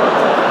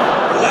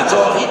 That's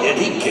all he did,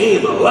 he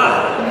came a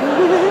lot.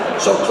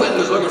 So Clinton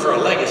was looking for a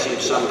legacy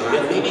of some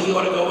kind. Maybe he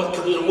ought to go with,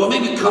 well,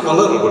 maybe come a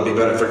little would be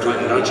better for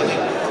Clinton, don't you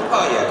think?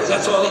 Oh yeah, because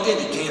that's all he did.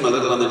 He came a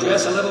little on the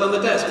dress, a little on the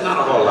desk. Not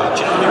a whole lot,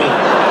 you know what I mean?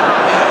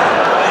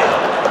 Yeah,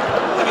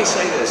 hey, let me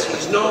say this.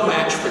 He's no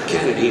match for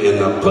Kennedy in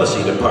the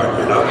pussy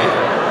department, okay?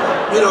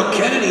 You know,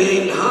 Kennedy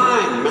aimed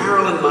high,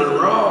 Marilyn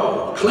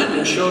Monroe.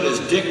 Clinton showed his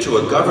dick to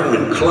a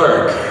government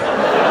clerk.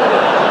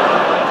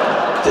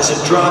 There's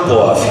a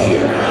drop-off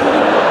here.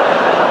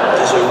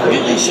 There's a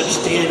really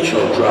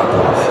substantial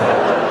drop-off.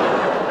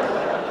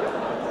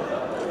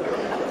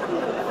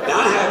 Now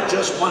I have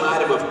just one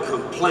item of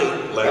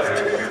complaint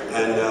left,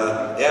 and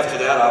after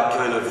that I'll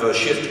kind of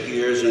shift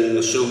gears and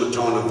assume a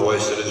tone of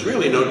voice that is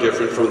really no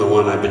different from the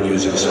one I've been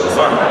using so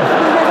far.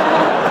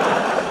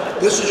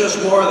 This is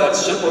just more of that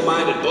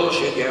simple-minded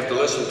bullshit you have to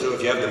listen to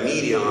if you have the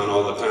media on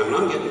all the time. And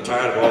I'm getting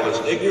tired of all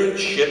this ignorant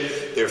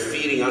shit they're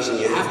feeding us and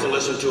you have to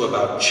listen to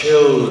about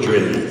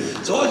children.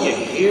 It's all you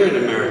hear in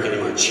America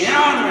anymore.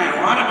 Children,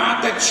 what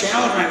about the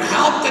children?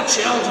 Help the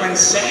children,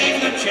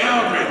 save the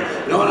children.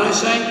 You know what I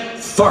say?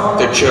 Fuck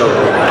the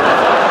children.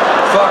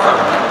 Fuck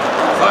them.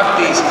 Fuck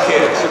these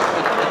kids.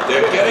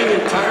 They're getting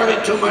entirely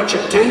too much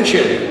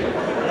attention.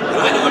 And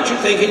I know what you're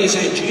thinking. You're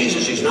saying,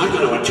 Jesus, he's not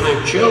going to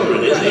attack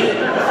children, is he?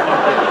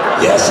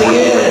 Yes, he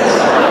is.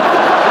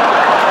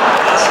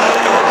 Yes,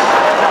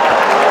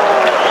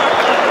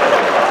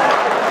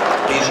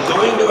 he is. He's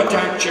going to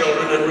attack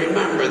children, and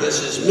remember,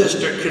 this is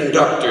Mr.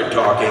 Conductor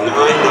talking. I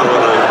know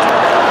what I'm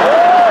talking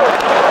about.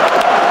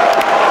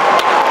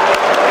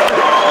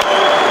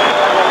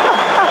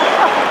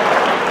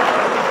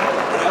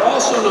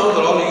 Know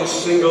that all of you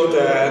single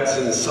dads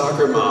and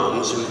soccer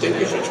moms who think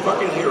you're such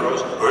fucking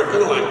heroes aren't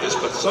going to like this,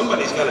 but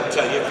somebody's got to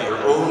tell you for your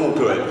own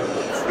good.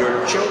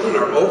 Your children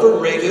are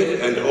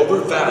overrated and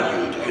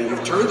overvalued, and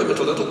you've turned them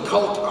into little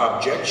cult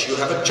objects. You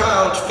have a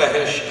child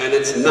fetish, and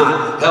it's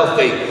not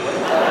healthy. And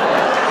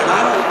I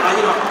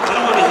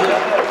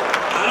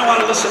don't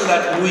want to listen to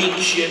that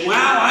weak shit. Well,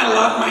 I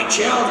love my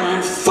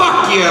children.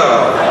 Fuck you!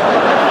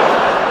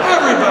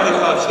 Everybody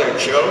loves their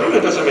children.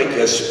 It doesn't make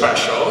you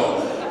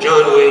special.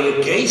 John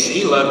Wayne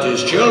Gacy loved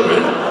his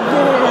children.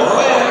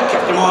 Oh yeah,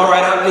 kept them all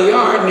right out in the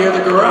yard near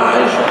the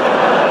garage.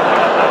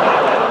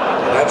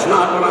 That's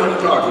not what I'm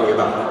talking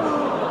about.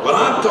 What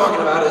I'm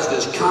talking about is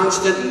this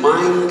constant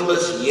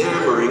mindless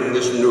yammering,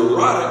 this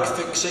neurotic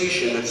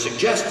fixation that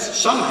suggests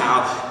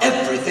somehow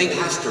everything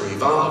has to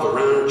revolve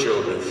around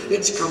children.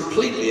 It's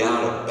completely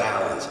out of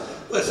balance.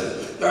 Listen,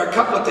 there are a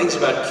couple of things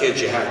about kids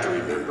you have to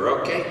remember,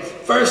 okay?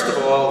 First of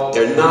all,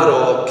 they're not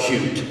all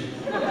cute.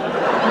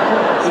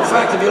 In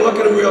fact, if you look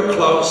at them real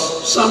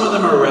close, some of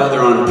them are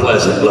rather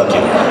unpleasant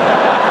looking.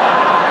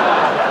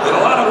 And a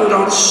lot of them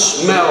don't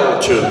smell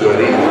too good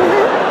either.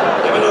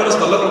 You ever notice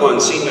the little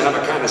ones seem to have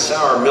a kind of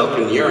sour milk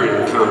and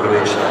urine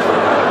combination?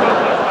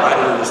 I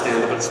don't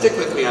understand it, but stick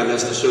with me on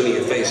this. The sooner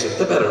you face it,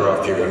 the better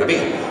off you're going to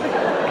be.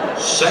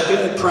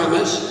 Second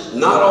premise,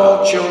 not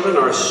all children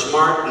are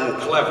smart and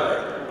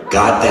clever.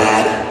 Got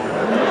that?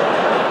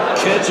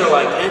 Kids are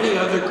like any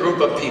other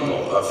group of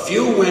people. A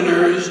few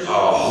winners, a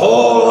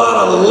whole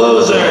lot of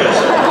losers.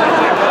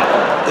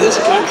 This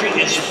country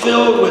is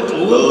filled with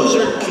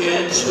loser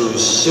kids who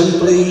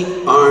simply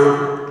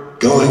aren't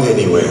going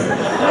anywhere.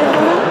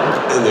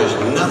 And there's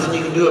nothing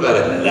you can do about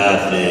it.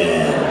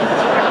 Nothing.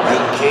 You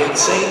can't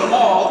save them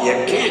all.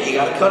 You can't. You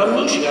gotta cut them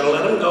loose. You gotta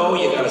let them go.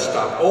 You gotta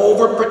stop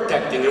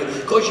overprotecting them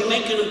because you're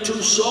making them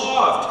too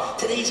soft.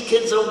 Today's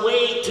kids are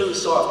way too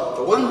soft.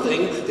 For one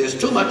thing, there's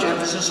too much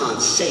emphasis on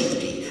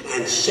safety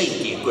and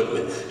safety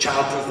equipment.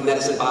 Childproof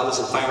medicine bottles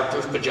and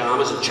fireproof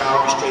pajamas and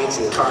child restraints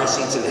and car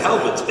seats and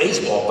helmets,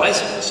 baseball,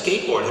 bicycle,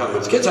 skateboard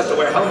helmets. Kids have to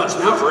wear helmets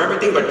now for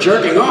everything but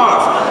jerking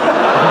off.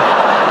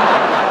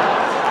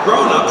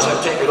 Grown-ups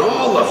have taken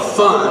all the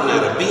fun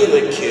out of being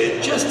a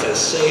kid just to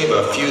save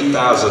a few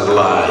thousand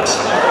lives.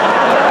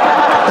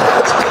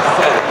 It's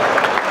pathetic.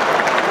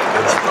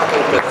 It's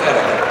fucking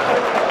pathetic.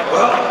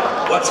 Well,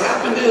 what's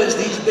happened is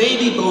these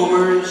baby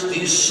boomers,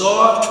 these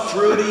soft,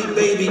 fruity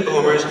baby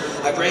boomers,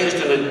 have raised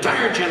an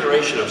entire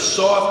generation of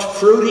soft,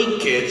 fruity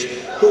kids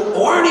who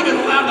aren't even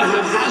allowed to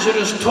have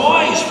hazardous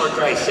toys, for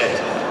Christ's sake.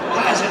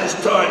 Hazardous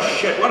toys,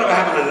 shit. What about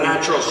having a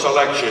natural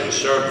selection?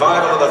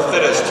 Survival of the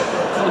fittest.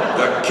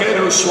 The kid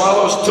who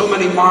swallows too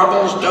many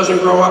marbles doesn't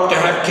grow up to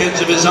have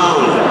kids of his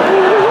own.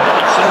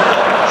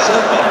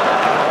 Simple.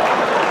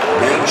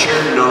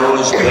 Nature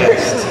knows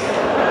best.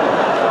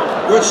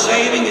 We're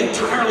saving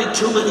entirely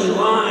too many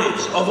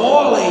lives of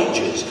all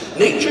ages.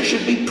 Nature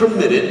should be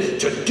permitted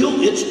to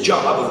do its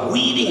job of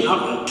weeding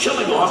out and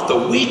killing off the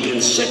weak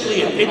and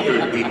sickly and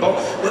ignorant people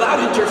without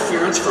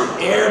interference from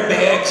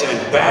airbags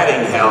and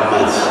batting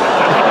helmets.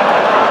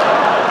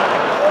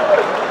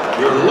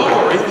 You're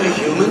lowering the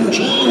human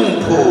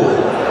gene pool.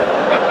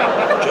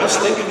 Just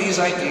think of these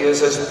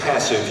ideas as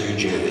passive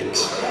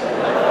eugenics.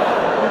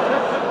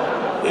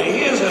 Now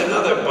here's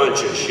another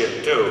bunch of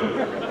shit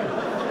too.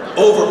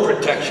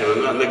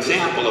 Overprotection, an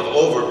example of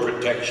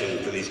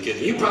overprotection for these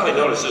kids. You probably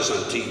noticed this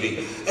on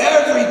TV.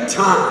 Every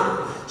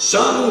time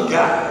some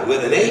guy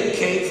with an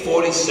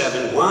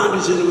AK-47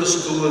 wanders into a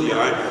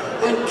schoolyard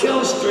and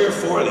kills 3 or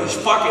 4 of these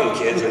fucking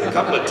kids and a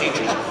couple of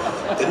teachers,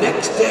 the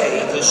next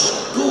day the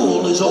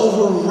school is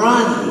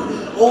overrun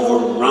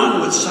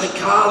with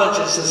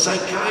psychologists and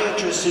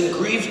psychiatrists and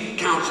grief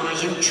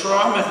counselors and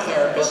trauma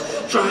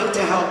therapists trying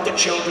to help the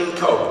children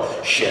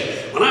cope.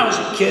 Shit. When I was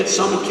a kid,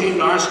 someone came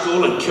to our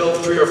school and killed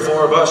 3 or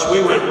 4 of us.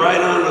 We went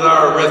right on with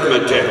our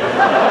arithmetic.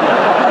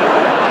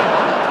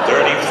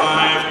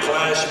 35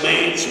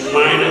 classmates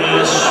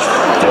minus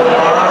 4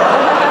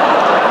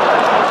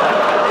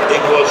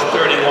 equals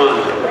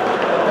 31.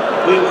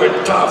 We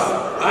were tough.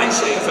 I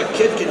say if a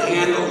kid can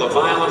handle the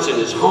violence in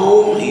his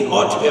home, he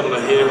ought to be able to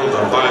handle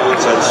the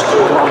violence at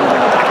school.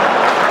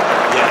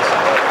 Yes.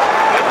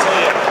 I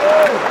tell you,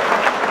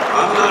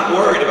 I'm not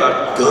worried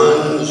about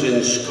guns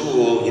in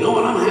school. You know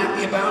what I'm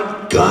happy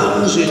about?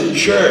 Guns in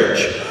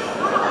church.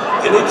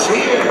 And it's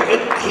here.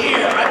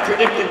 I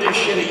predicted this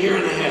shit a year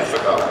and a half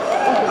ago.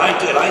 I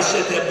did. I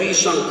said there'd be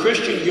some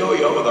Christian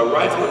yo-yo with a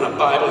rifle and a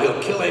Bible.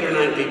 He'll kill 8 or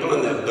 9 people,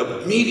 and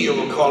the media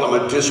will call him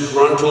a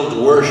disgruntled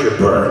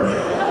worshiper.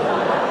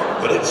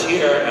 But it's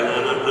here, and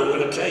I'm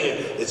going to tell you,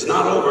 it's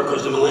not over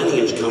because the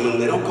millennium's coming.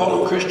 They don't call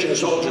them Christian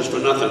soldiers for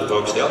nothing,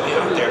 folks. They'll be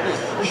out there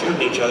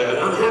shooting each other. And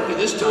I'm happy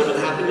this time it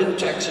happened in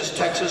Texas.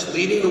 Texas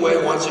leading the way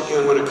once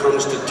again when it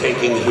comes to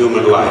taking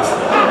human life.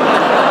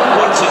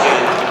 Once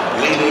again,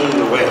 leading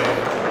the way.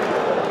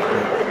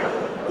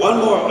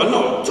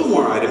 2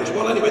 more items.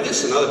 Well, anyway,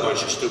 this is another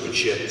bunch of stupid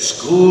shit.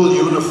 School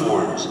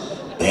uniforms.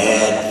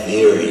 Bad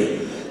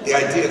theory. The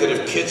idea that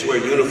if kids wear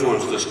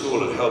uniforms to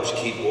school, it helps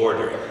keep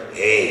order.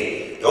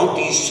 Hey, don't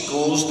these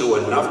schools do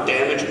enough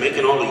damage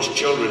making all these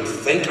children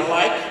think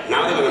alike?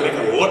 Now they're going to make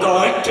them look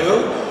alike,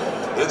 too?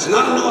 And it's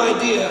not a new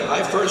idea.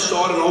 I first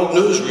saw it in old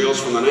newsreels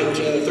from the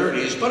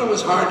 1930s, but it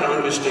was hard to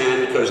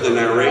understand because the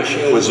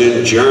narration was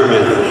in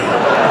German.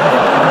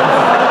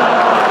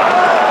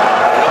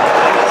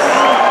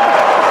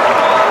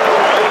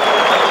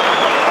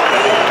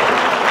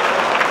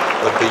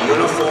 But the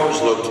uniforms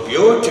looked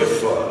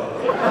beautiful.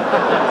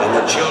 And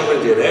the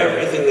children did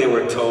everything they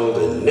were told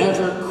and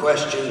never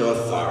questioned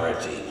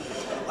authority.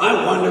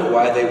 I wonder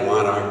why they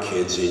want our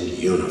kids in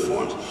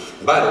uniforms.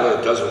 By the way,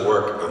 it doesn't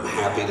work. I'm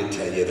happy to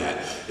tell you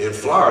that. In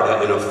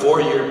Florida, in a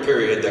 4-year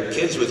period, the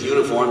kids with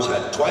uniforms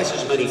had twice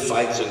as many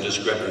fights and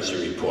discrepancy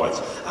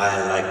reports.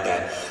 I like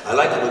that. I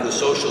like it when the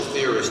social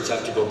theorists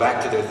have to go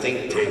back to their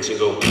think tanks and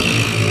go...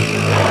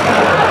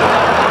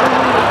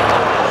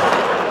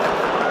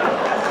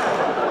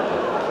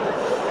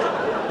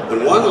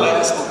 And one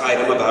last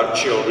item about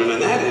children,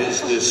 and that is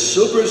this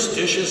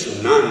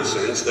superstitious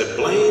nonsense that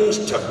blames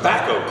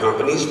tobacco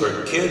companies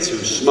for kids who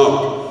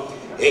smoke.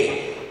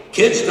 Hey,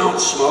 kids don't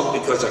smoke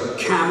because a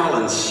camel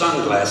in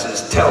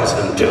sunglasses tells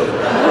them to.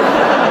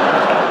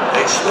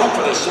 They smoke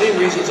for the same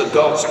reasons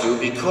adults do,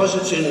 because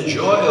it's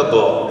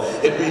enjoyable.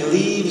 It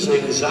relieves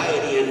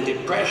anxiety and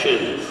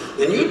depression.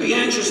 And you'd be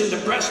anxious and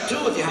depressed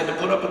too if you had to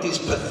put up with these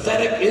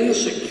pathetic,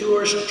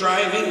 insecure,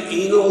 striving,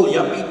 anal,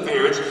 yuppie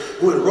parents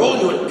who enroll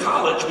you in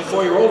college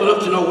before you're old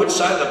enough to know which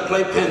side of the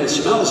playpen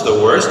smells the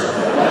worst.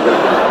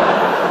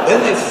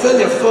 Then they fill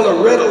you full of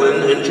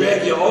Ritalin and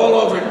drag you all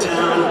over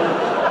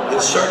town in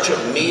search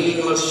of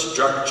meaningless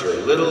structure.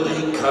 Little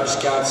League, Cub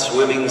Scouts,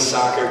 swimming,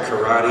 soccer,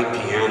 karate,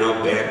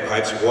 piano,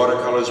 bagpipes,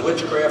 watercolors,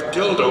 witchcraft,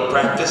 dildo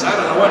practice. I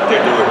don't know what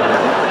they're doing.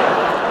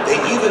 They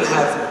even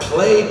have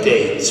play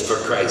dates, for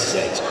Christ's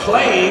sakes.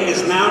 Playing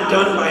is now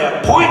done by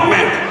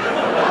appointment.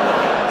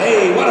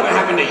 Hey, whatever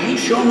happened to you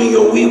show me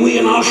your wee-wee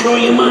and I'll show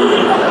you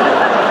mine?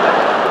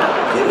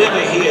 You never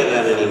hear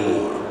that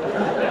anymore.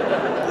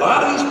 A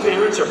lot of these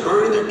parents are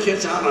burning their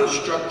kids out on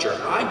structure.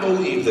 I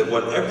believe that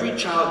what every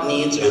child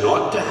needs and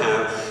ought to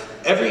have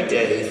every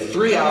day,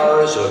 3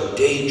 hours of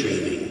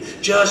daydreaming.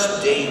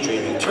 Just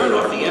daydreaming. Turn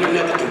off the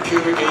internet, the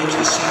computer games,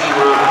 the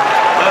CD-ROM.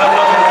 Let them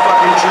look at the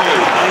fucking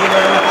tree. Thank you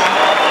very much.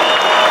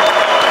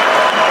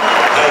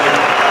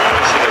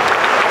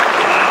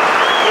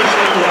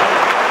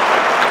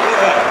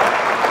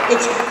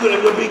 It's good,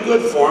 it would be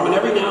good for them, and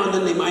every now and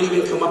then they might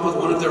even come up with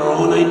one of their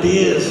own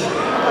ideas.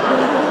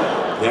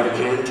 Never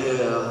can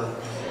tell.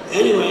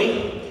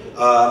 Anyway,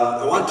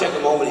 I want to take a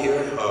moment here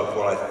of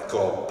what I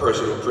call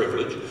personal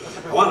privilege.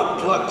 I want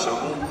to plug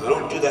something. I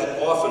don't do that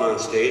often on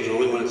stage,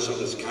 only when it's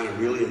something that's kind of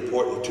really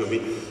important to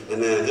me.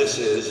 And then this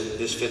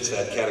fits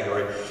that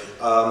category.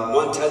 I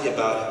want to tell you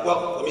about,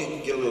 well, let me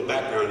get a little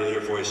background in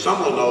here for you. Some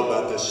will know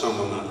about this, some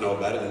will not know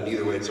about it, and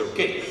either way it's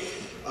okay.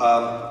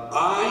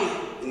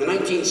 In the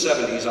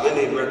 1970s, I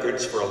made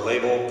records for a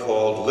label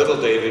called Little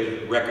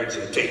David Records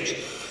and Tapes.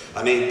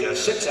 I made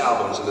 6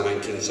 albums in the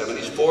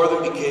 1970s. 4 of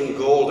them became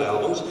gold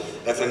albums.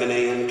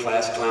 FMNAN,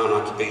 Class Clown,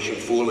 Occupation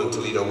Fool, and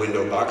Toledo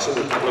Window Boxing.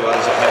 A couple of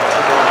others I had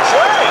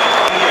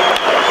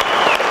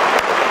 2 more.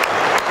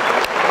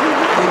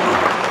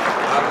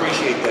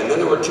 appreciate that. And then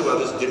there were two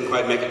others that didn't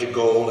quite make it to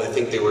gold. I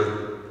think they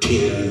were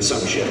tin,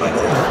 some shit like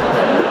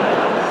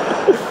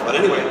that. But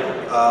anyway,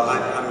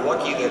 I'm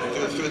lucky that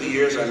through the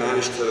years I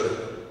managed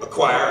to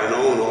acquire and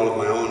own all of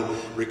my own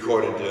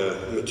recorded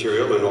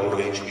material and all of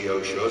my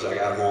HBO shows. I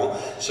got them all.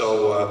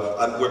 So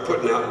we're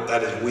putting out,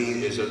 that is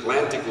we, is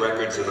Atlantic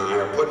Records and I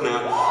are putting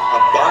out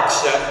a box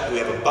set. We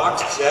have a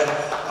box set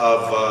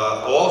of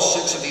all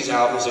 6 of these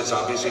albums. It's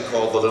obviously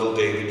called The Little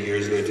David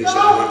Years,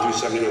 1971 through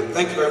 79.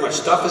 Thank you very much.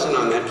 Stuff isn't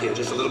on that, came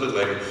just a little bit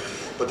later.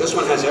 But this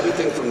one has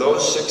everything from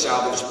those 6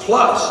 albums,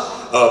 plus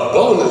a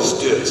bonus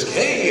disc.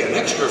 Hey, an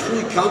extra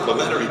free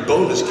complimentary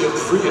bonus gift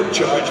free of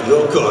charge,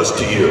 no cost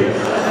to you.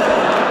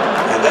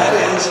 And that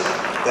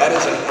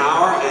is an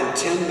hour and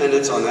 10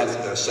 minutes on that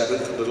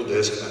 7th little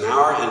disc, an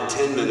hour and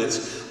 10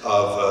 minutes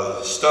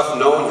of stuff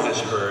no one has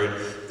heard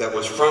that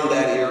was from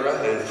that era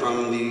and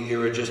from the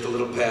era just a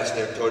little past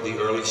there toward the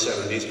early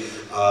 70s.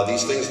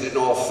 These things didn't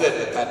all fit.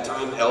 At that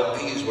time,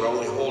 LPs would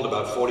only hold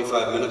about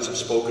 45 minutes of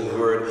spoken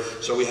word,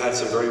 so we had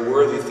some very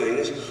worthy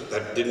things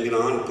that didn't get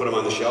on, put them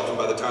on the shelf, and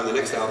by the time the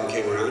next album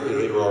came around, you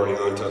know, you were already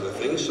on to other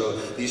things, so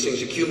these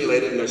things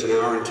accumulated, and there's an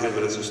hour and 10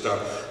 minutes of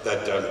stuff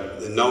that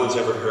no one's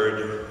ever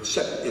heard,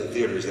 except in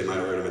theaters, they might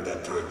have heard them at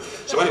that time.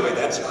 So anyway,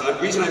 that's the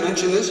reason I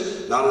mention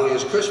this. Not only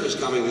is Christmas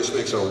coming, this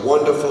makes a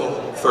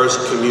wonderful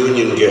first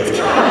communion gift.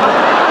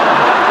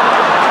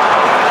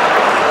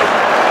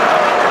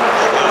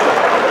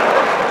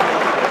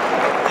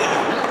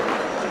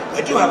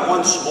 I do have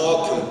one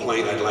small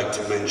complaint I'd like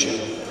to mention,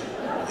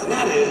 and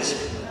that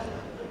is,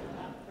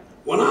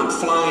 when I'm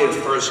flying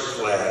first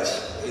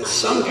class, and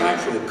some guy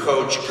from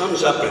Coach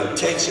comes up and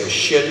takes a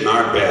shit in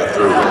our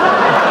bathroom,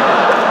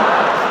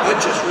 that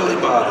just really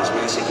bothers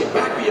me. I say, get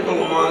back where you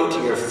belong,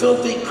 to your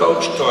filthy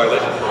Coach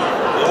toilet,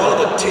 with all of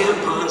the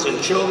tampons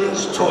and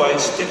children's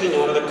toys sticking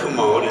out of the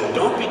commode, and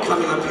don't be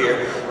coming up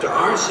here to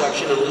our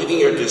section and leaving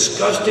your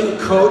disgusting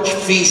Coach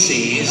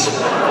feces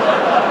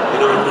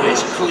in our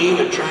nice, clean,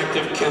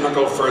 attractive,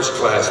 chemical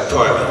first-class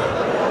toilet.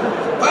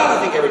 Well, I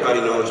think everybody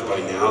knows by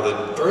now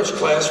that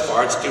first-class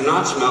farts do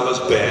not smell as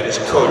bad as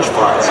Coach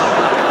farts.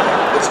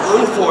 It's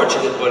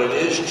unfortunate, but it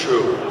is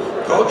true.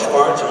 Coach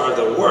farts are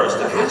the worst.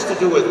 It has to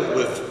do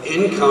with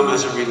income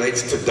as it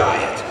relates to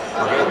diet.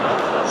 Okay?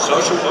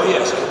 Social, oh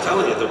yes, I'm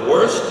telling you, the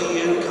worse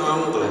the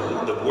income,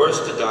 the worse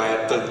the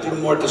diet, the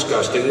more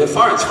disgusting the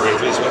farts,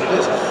 frankly, is what it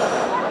is.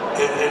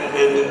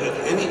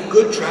 And any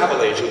good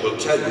travel agent will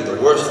tell you the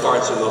worst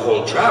farts in the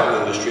whole travel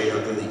industry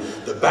are in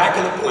the back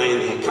of the plane,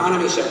 the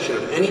economy section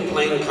of any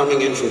plane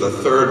coming in from the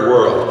third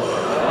world.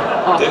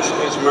 This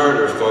is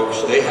murder,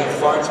 folks. They have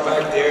farts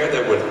back there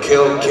that would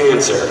kill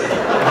cancer.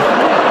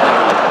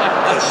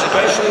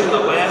 Especially in the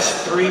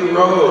last 3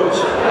 rows.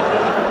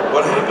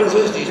 What happens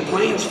is these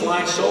planes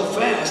fly so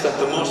fast that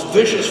the most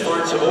vicious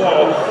farts of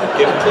all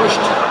get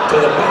pushed to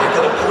the back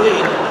of the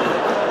plane,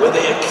 where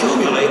they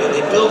accumulate and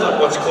they build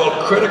up what's called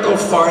critical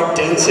fart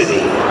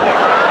density,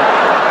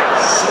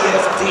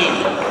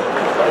 CFD.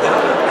 Now,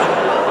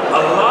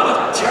 a lot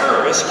of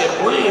terrorists get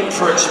blamed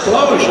for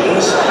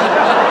explosions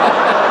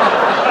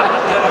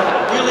that are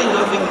really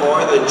nothing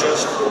more than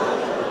just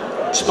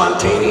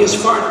spontaneous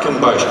fart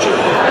combustion.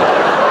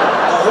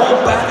 The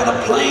whole back of the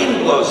plane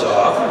blows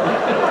off,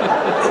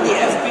 and the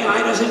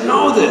FBI doesn't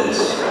know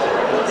this.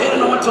 They don't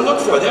know what to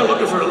look for. They're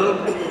looking for little,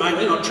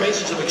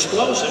 traces of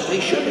explosives. They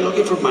should be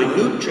looking for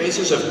minute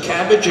traces of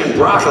cabbage and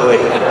broccoli.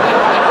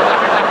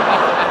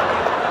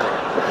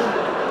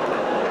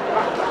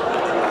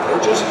 I'm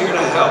just here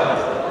to help.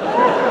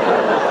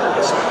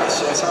 That's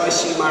how I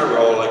see my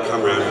role. I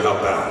come around and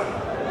help out.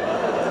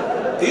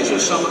 These are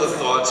some of the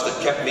thoughts that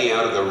kept me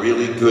out of the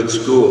really good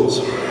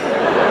schools.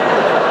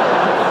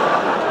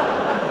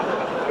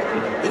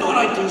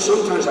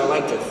 Sometimes I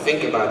like to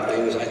think about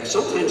things.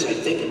 Sometimes I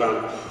think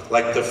about,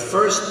 like, the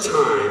first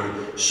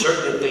time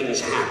certain things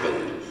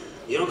happened.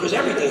 You know, because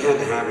everything had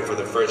to happen for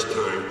the first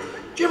time.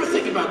 Do you ever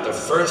think about the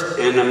first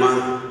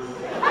enema?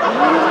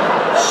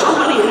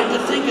 Somebody had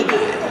to think of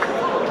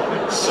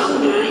that.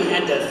 Some guy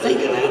had to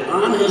think of that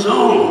on his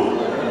own.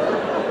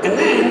 And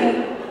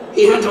then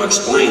he had to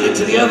explain it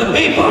to the other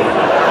people.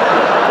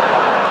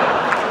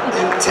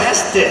 And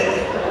test it.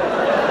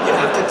 You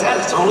have to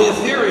test. It's only a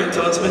theory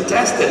until it's been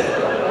tested.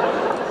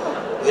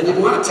 And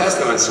you'd want to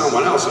test it on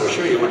someone else. I'm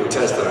sure you wouldn't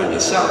test it on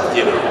yourself,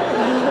 you know.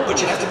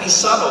 But you have to be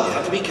subtle. You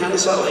have to be kind of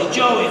subtle. Hey,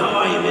 Joey, how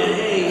are you, man?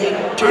 Hey,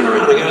 turn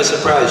around. I got a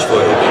surprise for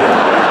you,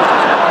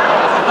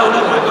 man. No,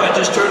 never mind. Go ahead.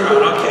 Just turn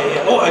around.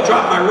 Okay. Oh, I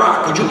dropped my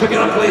rock. Could you pick it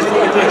up, please, for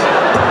me? Thanks.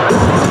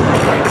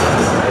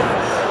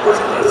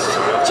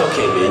 It's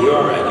okay, man. You're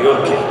all right. You're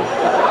okay.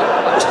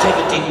 Just take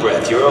a deep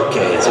breath. You're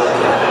okay. It's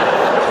okay.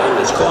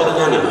 It's called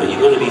an enema.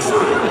 You're going to be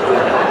fine.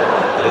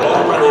 It'll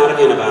all run out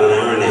again in about an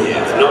hour and a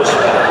half. No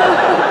sweat.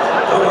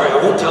 Don't worry, I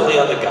won't tell the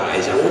other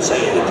guys. I won't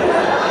say anything.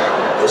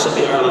 This will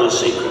be our little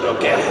secret,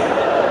 okay?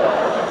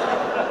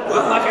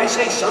 Well, like I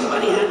say,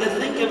 somebody had to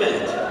think of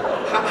it.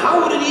 How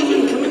would it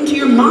even come into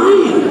your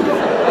mind?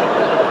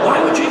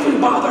 Why would you even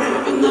bother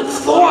having that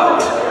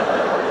thought?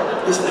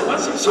 Isn't that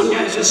what's it? Some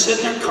guy's just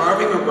sitting there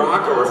carving a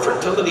rock or a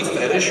fertility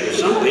fetish or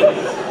something.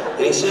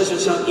 And he says to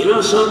himself, you know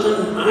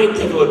something? I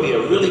think it would be a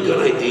really good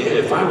idea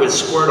if I would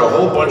squirt a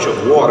whole bunch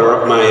of water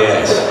up my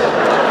ass.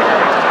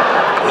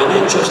 And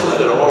then just let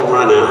it all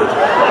run out.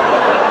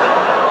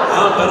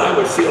 I'll bet I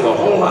would feel a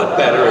whole lot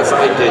better if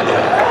I did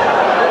that.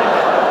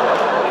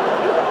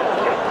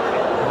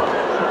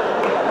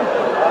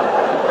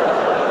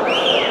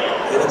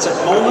 And it's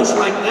at moments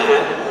like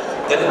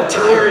that that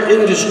entire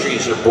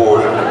industries are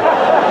born.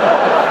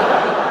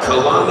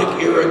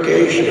 Colonic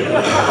irrigation.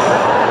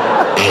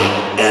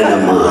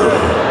 Enema.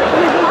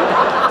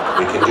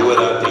 We can do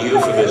without the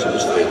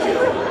euphemisms, thank you.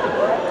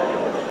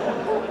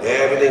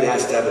 Everything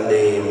has to have a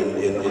name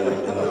in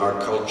our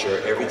culture.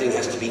 Everything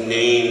has to be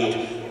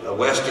named. A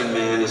Western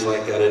man is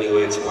like that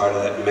anyway. It's part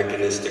of that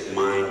mechanistic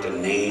mind to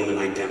name and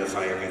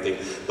identify everything.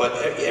 But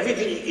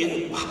everything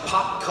in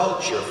pop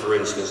culture, for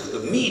instance,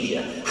 the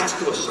media has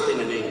to assign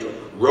a name to it.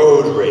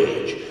 Road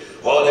rage.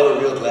 Oh, they were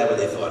real glad when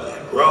they thought of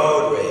that.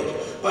 Road rage.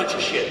 Bunch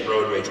of shit,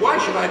 road rage. Why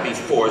should I be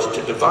forced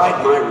to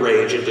divide my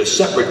rage into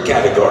separate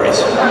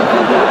categories?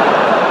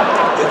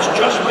 It's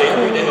just my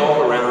everyday,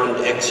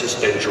 all-around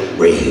existential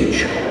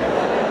rage.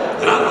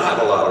 And I don't have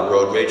a lot of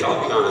road rage,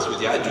 I'll be honest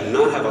with you. I do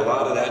not have a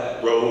lot of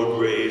that road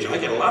rage. I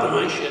get a lot of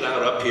my shit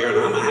out up here, and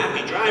I'm a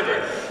happy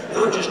driver.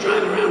 I'm just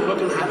driving around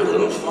looking, having a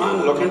little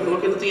fun,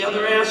 looking at the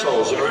other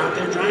assholes that are out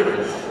there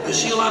driving. You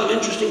see a lot of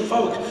interesting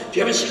folks. Do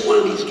you ever see one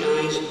of these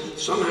guys?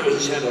 Somehow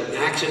he's had an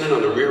accident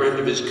on the rear end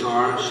of his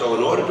car, so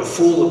in order to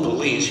fool the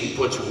police, he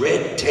puts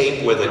red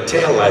tape where the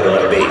taillight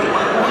ought to be.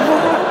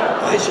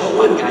 I saw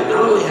one guy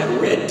not only had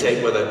red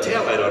tape where the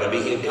taillight ought to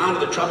be, he had gone to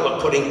the trouble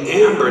of putting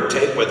amber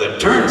tape where the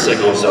turn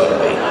signals ought to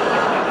be.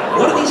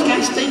 What are these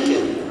guys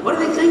thinking? What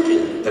are they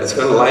thinking? That it's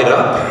going to light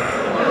up?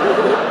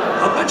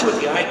 I'll bet you with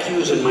the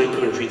IQs in my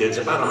country, there's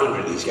about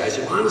 100 of these guys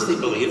who honestly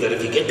believe that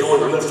if you get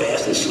going real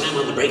fast and slam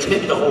on the brakes,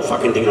 maybe the whole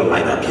fucking thing will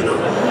light up, you know?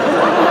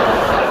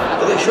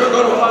 Well, they sure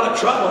go to a lot of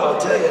trouble, I'll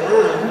tell you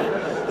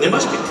that. They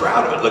must be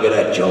proud of it. Look at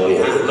that, Joey,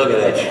 huh? Look at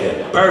that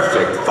shit.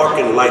 Perfect,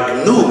 fucking like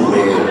new,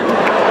 man.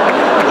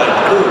 Like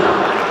new.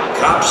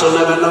 Cops will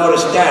never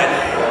notice that.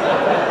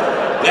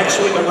 Next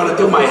week I'm gonna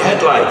do my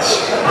headlights.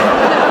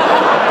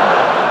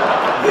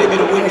 Maybe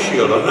the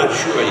windshield, I'm not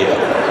sure yet.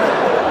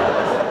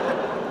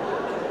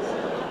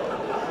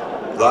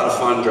 A lot of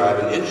fun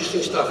driving,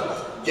 interesting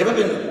stuff. You ever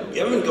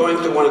been going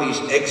through one of these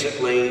exit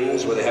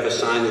lanes where they have a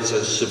sign that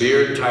says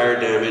severe tire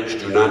damage,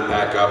 do not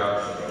back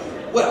up?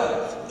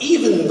 Well,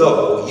 even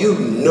though you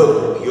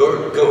know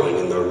you're going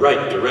in the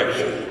right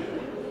direction,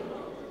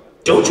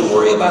 don't you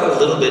worry about it a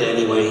little bit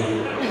anyway?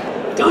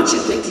 Don't you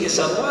think to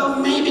yourself, well,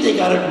 maybe they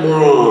got it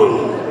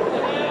wrong.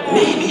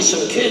 Maybe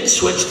some kids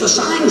switched the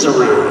signs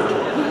around.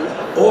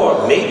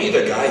 Or maybe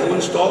the guy who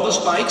installed the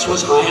spikes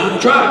was high on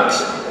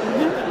drugs.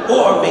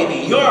 Or maybe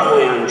you're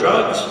high on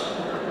drugs,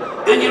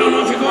 and you don't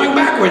know if you're going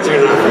backwards or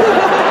not.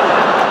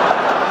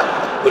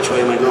 Which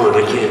way am I going?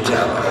 I can't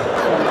tell.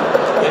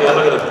 Maybe I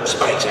look at the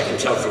spikes, I can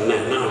tell from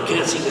that. No, I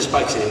can't see the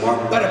spikes anymore.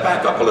 Better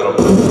back up a little.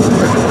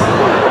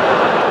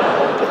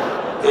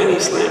 And he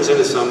slams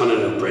into someone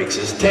and breaks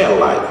his tail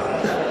light.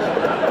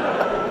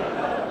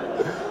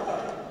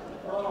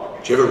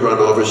 Did you ever run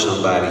over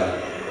somebody?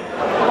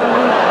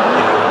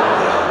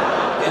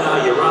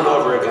 You run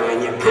over a guy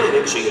and you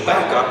panic, so you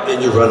back up and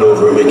you run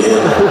over him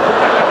again.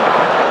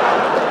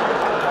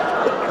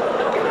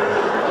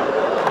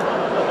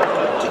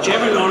 Did you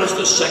ever notice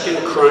the second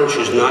crunch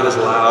is not as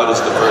loud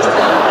as the first one?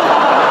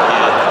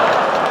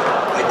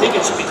 Yeah. I think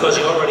it's because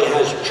he already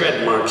has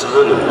tread marks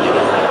on him, you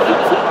know.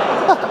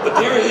 But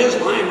there he is,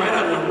 lying right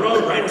out on the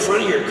road, right in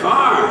front of your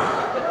car.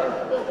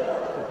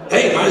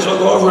 Hey, might as well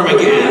go over him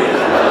again.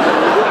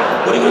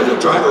 What are you going to do,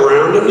 drive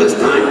around him this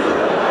time?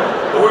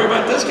 Don't worry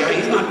about this guy,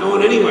 he's not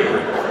going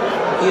anywhere.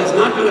 He is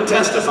not going to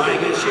testify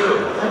against you.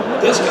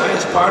 This guy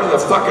is part of the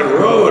fucking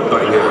road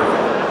by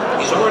now.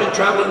 He's already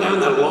traveling down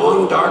that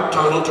long, dark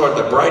tunnel toward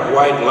the bright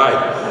white light.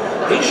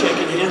 He's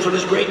shaking hands with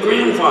his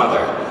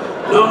great-grandfather.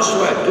 No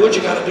sweat, do what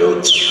you gotta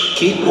do,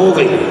 keep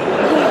moving.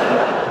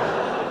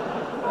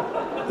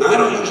 Now, I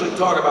don't usually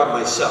talk about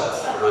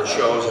myself on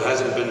shows, it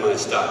hasn't been my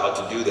style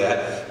to do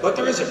that, but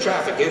there is a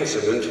traffic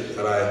incident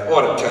that I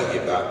ought to tell you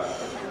about.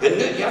 And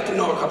you have to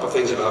know a couple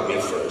things about me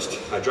first.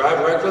 I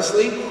drive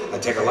recklessly, I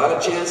take a lot of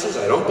chances,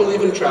 I don't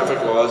believe in traffic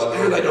laws,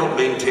 and I don't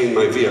maintain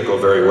my vehicle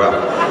very well.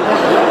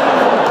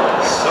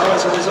 So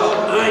as a result,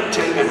 I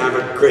tend to have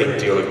a great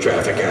deal of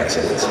traffic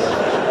accidents.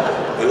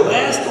 And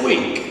last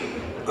week,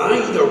 I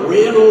either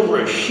ran over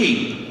a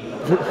sheep,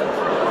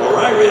 or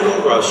I ran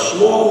over a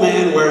small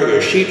man wearing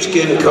a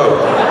sheepskin coat.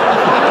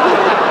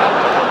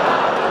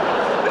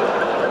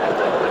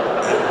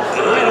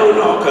 And I don't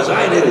know, because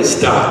I didn't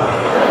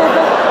stop.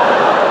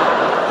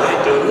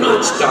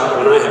 Not stop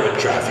when I have a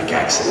traffic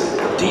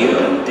accident. Do you?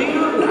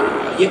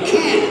 Nah, you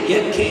can't.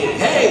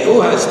 Hey,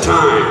 who has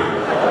time?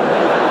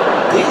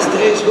 These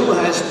days, who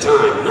has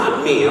time?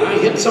 Not me. I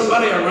hit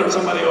somebody, I run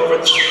somebody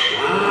over,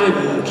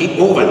 I keep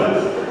moving.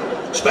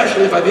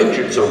 Especially if I've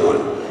injured someone.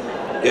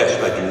 Yes,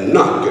 I do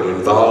not get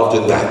involved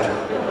in that.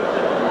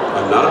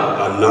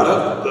 I'm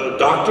not a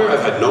doctor,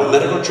 I've had no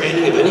medical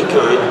training of any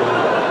kind.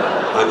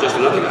 I'm just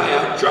another guy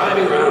out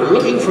driving around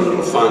looking for a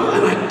little fun,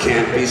 and I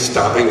can't be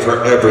stopping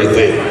for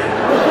everything.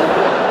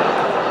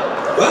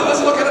 Well,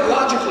 let's look at it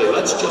logically.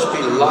 Let's just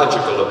be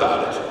logical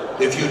about it.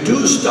 If you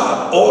do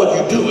stop, all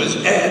you do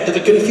is add to the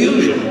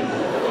confusion.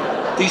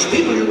 These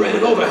people you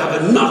ran over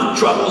have enough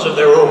troubles of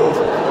their own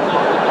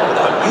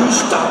without you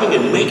stopping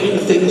and making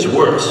things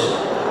worse.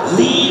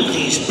 Leave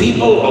these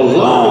people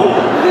alone.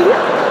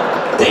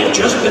 They've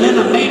just been in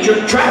a major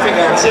traffic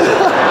accident.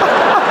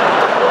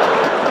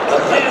 The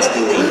last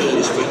thing they need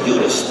is for you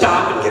to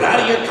stop and get out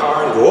of your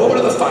car and go over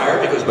to the fire,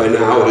 because by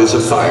now it is a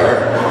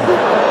fire,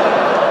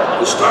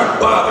 and start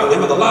bothering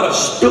them with a lot of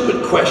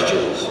stupid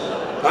questions.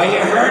 Are you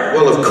hurt?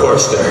 Well, of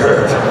course they're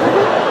hurt.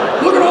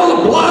 Look at all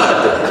the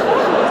blood.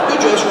 You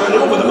just ran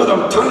over them with a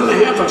 1.5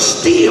 tons of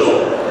steel.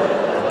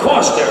 Of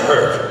course they're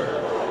hurt.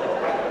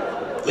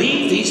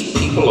 Leave these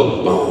people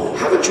alone.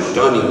 Haven't you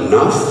done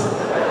enough?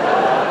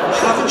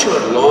 Haven't you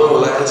at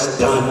long last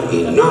done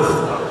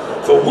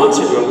enough? For once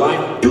in your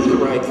life, do the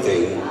right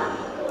thing.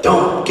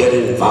 Don't get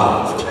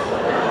involved.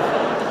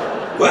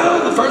 Well,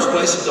 in the first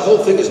place, the whole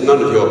thing is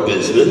none of your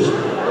business.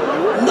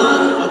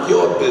 None of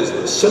your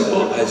business.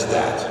 Simple as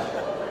that.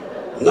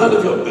 None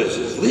of your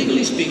business.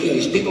 Legally speaking,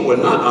 these people were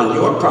not on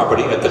your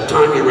property at the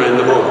time you ran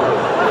them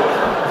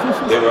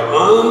over. They were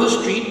on the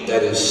street,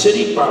 that is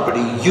city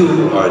property.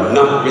 You are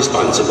not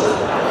responsible.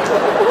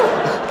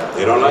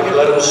 They don't like it,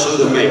 let them sue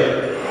the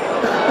mayor.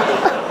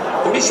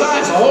 And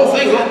besides, the whole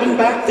thing happened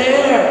back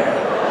there.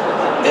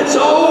 It's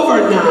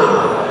over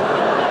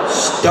now.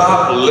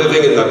 Stop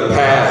living in the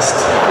past.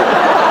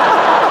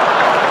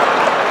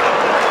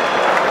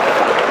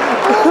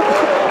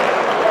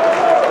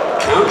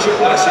 Count your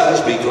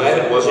blessings, be glad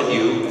it wasn't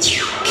you.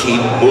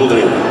 Keep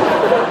moving.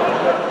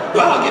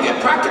 Well, I'll give you a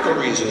practical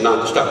reason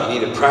not to stop. You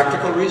need a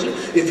practical reason?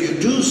 If you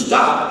do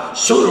stop,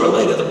 sooner or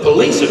later the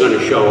police are going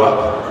to show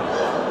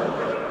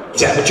up.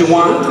 Is that what you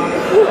want?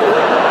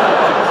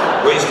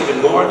 Waste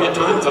even more of your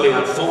time filling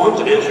out forms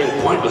and answering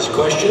pointless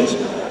questions?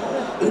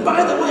 And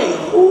by the way,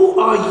 who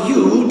are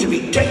you to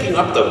be taking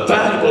up the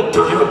valuable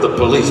time of the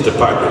police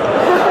department?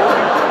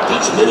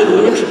 These men and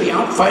women should be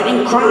out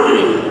fighting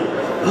crime.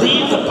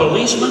 Leave the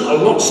policemen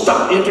alone.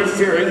 Stop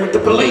interfering with the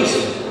police.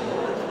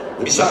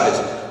 And besides,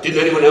 didn't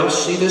anyone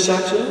else see this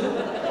accident?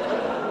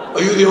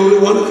 Are you the only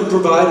one who can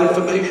provide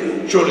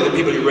information? Surely the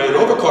people you ran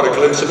over caught a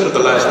glimpse of it at the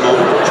last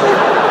moment.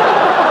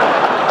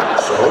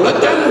 So let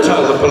them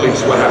tell the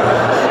police what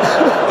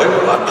happened. They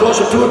were a lot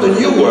closer to it than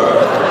you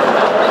were.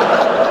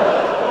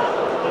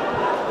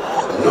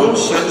 No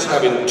sense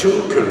having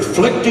two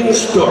conflicting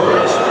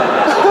stories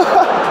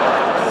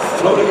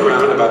floating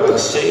around about the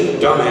same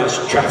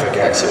dumbass traffic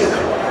accident.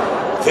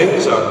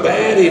 Things are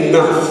bad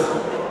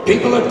enough.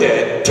 People are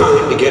dead.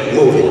 Time to get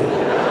moving.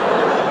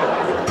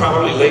 You're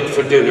probably late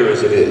for dinner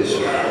as it is.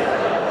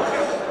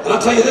 And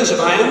I'll tell you this, if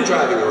I am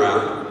driving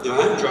around,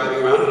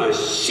 and I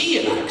see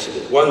an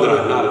accident, one that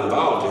I'm not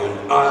involved in,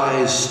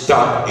 I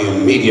stop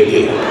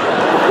immediately.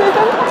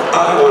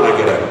 I want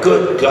to get a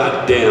good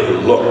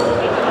goddamn look.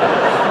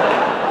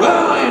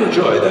 Well, I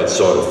enjoy that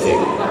sort of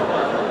thing.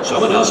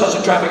 Someone else has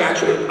a traffic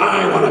accident,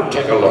 I want to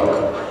take a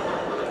look.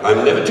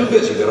 I'm never too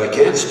busy that I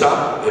can't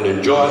stop and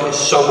enjoy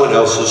someone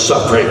else's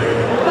suffering.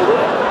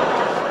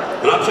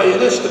 And I'll tell you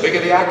this, the bigger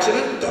the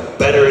accident, the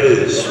better it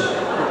is.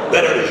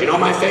 Better it is. You know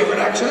my favorite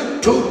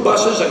accident? 2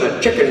 buses and a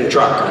chicken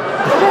truck.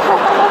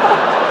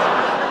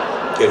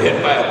 Get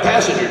hit by a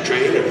passenger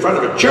train in front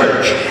of a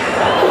church.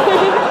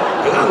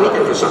 Because I'm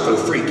looking for something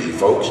freaky,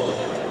 folks.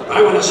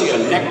 I want to see a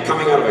neck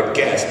coming out of a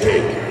gas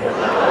tank.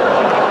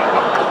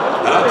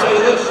 And I'll tell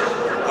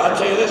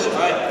you this, if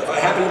I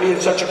happen to be in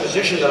such a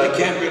position that I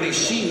can't really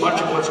see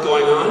much of what's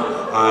going on,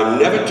 I'm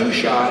never too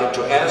shy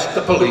to ask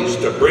the police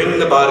to bring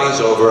the bodies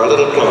over a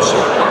little closer.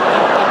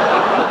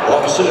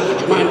 Officer,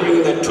 would you mind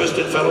bringing that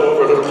twisted fellow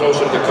over a little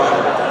closer to the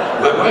car?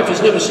 My wife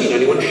has never seen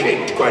anyone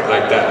shaped quite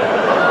like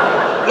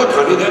that. Look,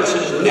 honey, that's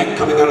his neck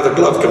coming out of the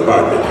glove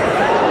compartment.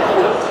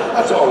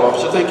 That's all,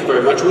 officer. Thank you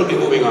very much. We'll be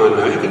moving on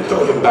now. You can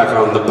throw him back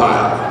on the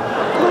pile.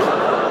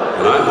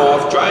 And I'm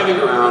off driving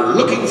around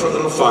looking for a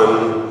little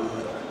fun.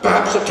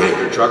 Perhaps a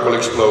tanker truck will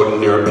explode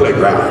near a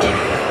playground.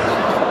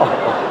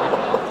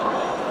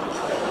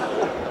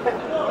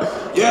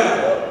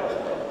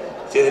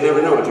 Yeah. See, they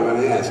never know what you're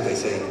going to ask. They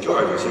say,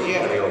 George. I say,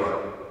 yeah. They go,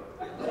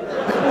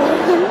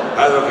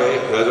 that's okay.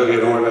 That's okay.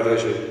 Don't worry about that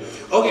shit.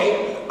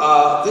 Okay.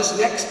 This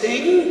next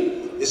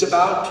thing is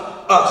about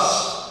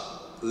us.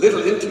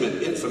 Little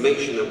intimate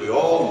information that we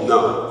all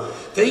know.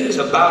 Things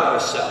about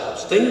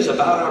ourselves. Things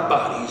about our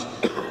bodies.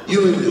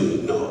 You and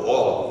me know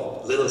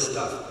all little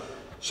stuff.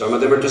 Some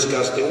of them are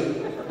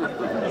disgusting.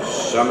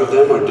 Some of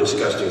them are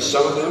disgusting.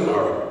 Some of them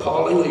are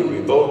appallingly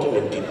revolting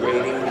and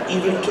degrading,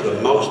 even to the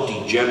most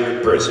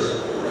degenerate person.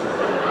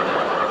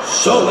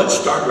 So let's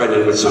start right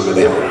in with some of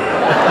them.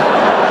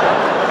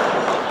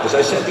 As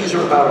I said, these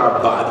are about our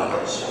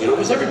bodies. You know,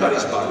 because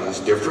everybody's body is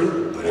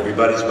different, but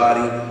everybody's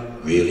body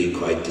really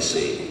quite the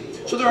same.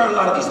 So there are a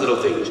lot of these little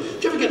things.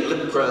 Do you ever get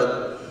lip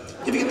crud?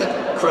 You ever get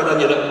that crud on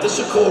your lip? This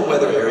is a cold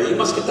weather area. You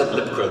must get that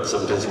lip crud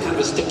sometimes. Kind of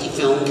a sticky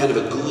film, kind of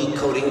a gooey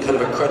coating, kind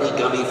of a cruddy,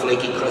 gummy,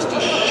 flaky, crusty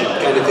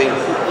shit kind of thing.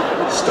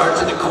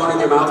 Starts in the corner of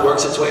your mouth,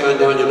 works its way on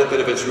down your lip,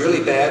 and if it's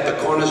really bad, the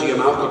corners of your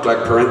mouth look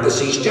like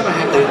parentheses. Do you ever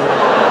have that?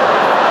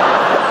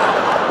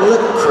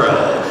 Lip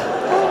crud.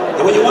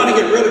 And when you want to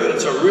get rid of it,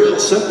 it's a real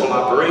simple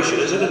operation,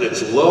 isn't it?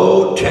 It's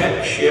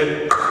low-tech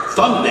shit.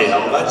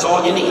 Thumbnail, that's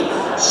all you need.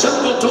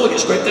 Simple tool, you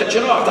scrape that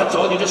shit off. That's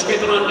all, you just scrape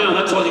it on down.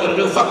 That's all you gotta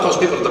do. Fuck those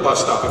people at the bus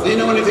stop. If they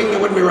knew anything, they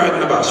wouldn't be riding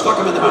the bus. Fuck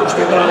them in the mouth,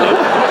 scrape it on down.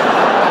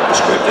 You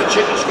scrape that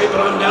shit, you scrape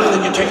it on down, and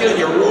then you take it and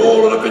you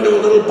roll it up into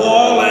a little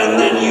ball, and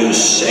then you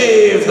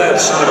save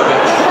that son of a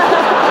bitch.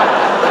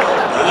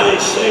 I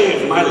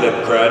save my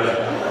lip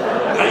crud.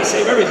 I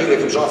save everything that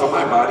comes off of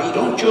my body,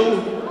 don't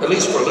you? At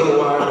least for a little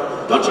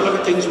while. Don't you look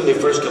at things when they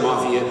first come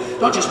off of you?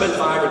 Don't you spend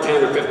 5 or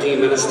 10 or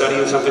 15 minutes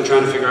studying something,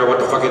 trying to figure out what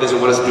the fuck it is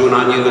and what it's doing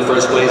on you in the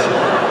first place?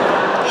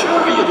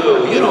 Sure you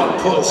do. You don't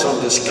pull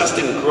some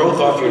disgusting growth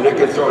off your neck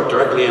and throw it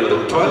directly into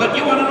the toilet.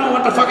 You want to know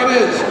what the fuck it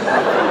is.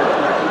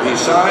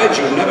 Besides,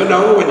 you never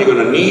know when you're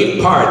going to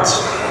need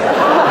parts.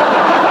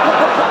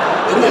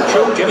 Isn't that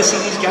true? Do you ever see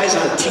these guys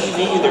on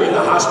TV? They're in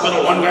the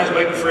hospital. One guy's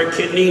waiting for a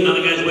kidney,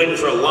 another guy's waiting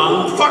for a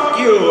lung. Fuck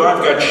you,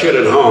 I've got shit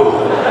at home.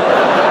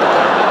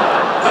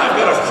 I've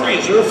got a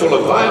freezer full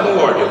of viable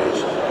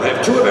organs. I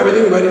have 2 of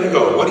everything ready to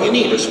go. What do you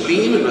need? A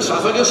spleen, an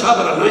esophagus? How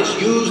about a nice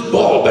used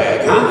ball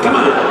bag, huh? Come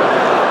on.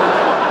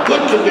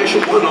 Good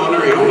condition, one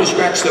owner. He only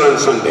scratched it on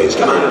Sundays.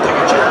 Come on and take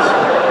a chance.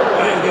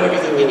 I've got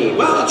everything you need.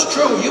 Well, it's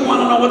true. You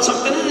want to know what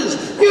something is.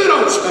 You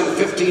don't spend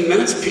 15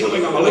 minutes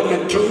peeling a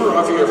malignant tumor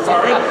off of your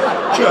forehead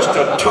just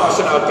to toss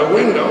it out the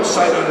window,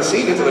 sight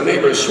unseen, into the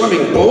neighbor's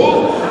swimming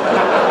pool.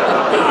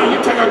 You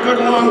take a good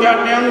long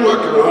goddamn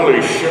look and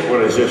holy shit,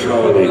 what is this?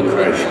 Holy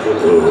Christ.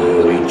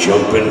 Holy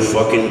jumping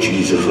fucking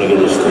Jesus, look at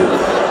this thing.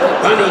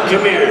 Honey,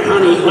 come here,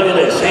 honey, look at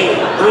this. Hey,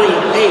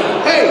 honey,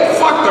 hey,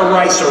 fuck the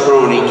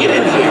rice-a-roni. Get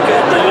in here,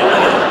 goddammit.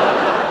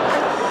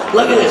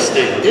 Look at this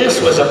thing. This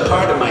was a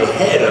part of my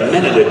head a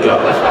minute ago.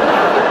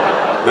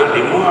 Not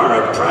anymore.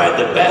 I pried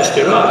the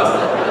bastard off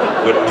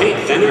with paint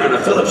thinner and a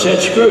Phillips head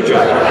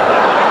screwdriver.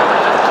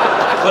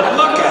 But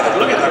look at it.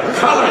 Look at the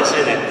colors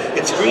in it.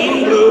 It's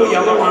green, blue,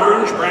 yellow,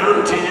 orange,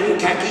 brown, tan,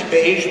 khaki,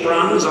 beige,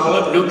 bronze,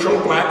 olive, neutral,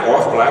 black,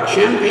 off black,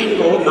 champagne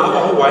gold,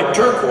 Navajo white,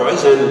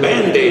 turquoise, and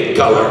Band-Aid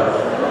color.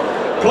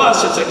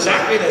 Plus, it's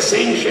exactly the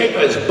same shape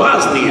as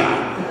Bosnia.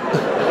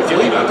 If you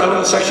leave out the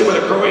little section where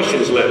the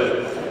Croatians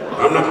live.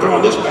 I'm not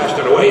throwing this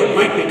bastard away. It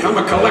might become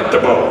a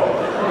collectible.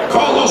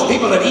 Call those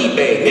people at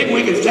eBay. Maybe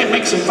we can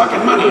make some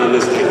fucking money on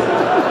this thing.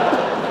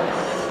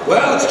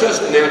 Well, it's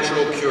just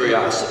natural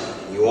curiosity.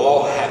 You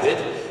all have it.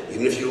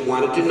 Even if you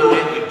want to deny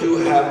it, you do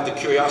have the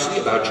curiosity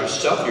about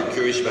yourself. You're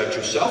curious about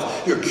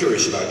yourself. You're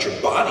curious about your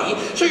body.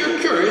 So you're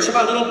curious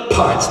about little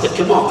parts that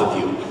come off of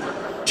you.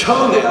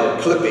 Toenail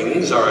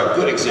clippings are a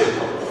good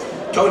example.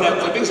 Toenail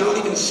clippings, I'll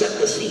even set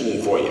the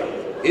scene for you.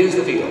 Here's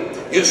the deal.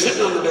 You're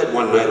sitting on the bed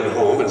one night at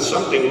home and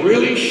something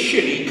really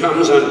shitty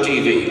comes on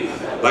TV,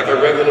 like a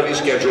regularly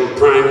scheduled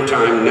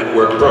primetime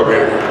network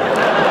program.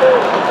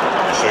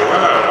 You say,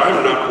 well,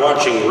 I'm not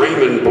watching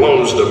Raymond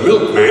Blows the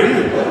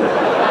Milkman.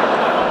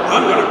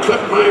 I'm gonna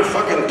clip my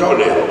fucking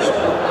toenails.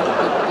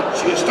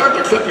 So you start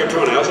to clip your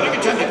toenails, and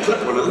every time you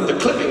clip one of them, the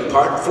clipping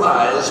part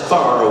flies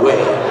far away.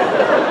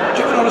 Did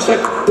you ever notice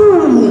that?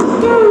 Boom,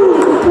 boom,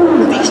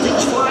 boom. These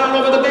things fly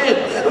all over the bed.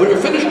 And when you're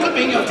finished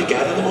clipping, you have to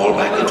gather them all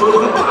back into a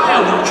little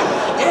pile, don't you?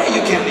 Yeah,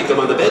 you can't leave them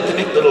on the bed to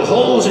make little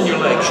holes in your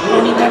legs. You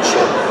don't need that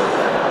shit.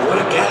 You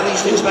want to gather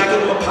these things back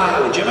into a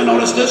pile. Did you ever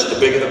notice this? The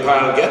bigger the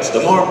pile gets,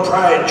 the more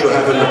pride you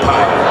have in the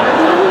pile.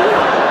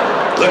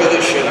 Look at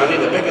this shit, honey.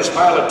 The biggest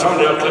pile of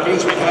toenail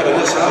clippings we've had in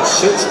this house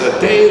since the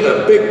day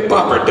the Big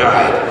Bopper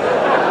died.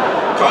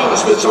 Call the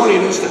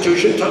Smithsonian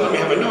Institution, tell them you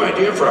have a new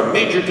idea for a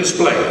major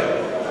display.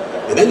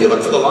 And then you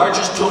look for the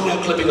largest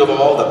toenail clipping of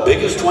all, the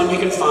biggest one you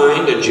can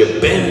find, and you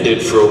bend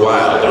it for a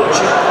while, don't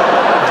you?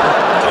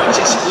 Don't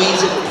you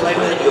squeeze it and play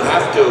with it? You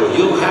have to.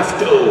 You have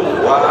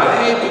to.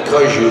 Why?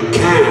 Because you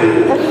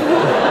can.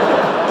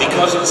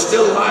 Because it's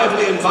still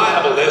lively and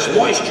viable. There's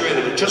moisture in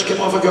it. It just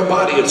came off of your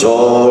body. It's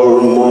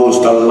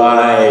almost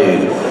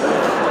alive.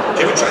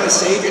 Do you ever try to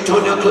save your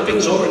toenail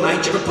clippings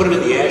overnight? Do you ever put them in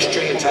the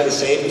ashtray and try to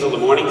save until the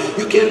morning?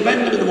 You can't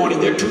bend them in the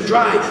morning. They're too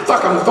dry.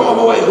 Fuck them. Throw them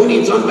away. Who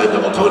needs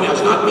unbendable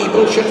toenails? Not me.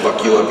 Bullshit.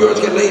 Fuck you up. Yours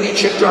get laid. Eat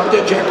shit. Drop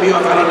dead. Jack me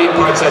off. I don't need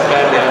parts that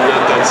badly. I'm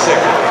not that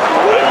sick.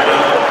 I'm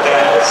not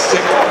that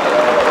sick.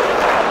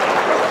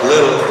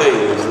 Little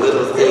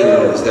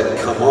things that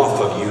come off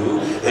of you,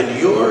 and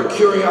your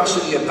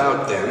curiosity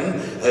about them,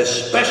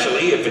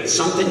 especially if it's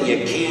something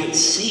you can't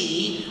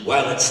see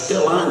while it's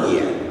still on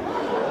you.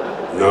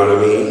 Know what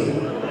I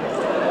mean?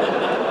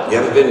 You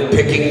ever been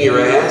picking your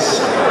ass?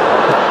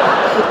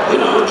 You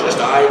know, just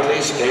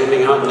idly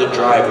standing out in the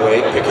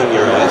driveway picking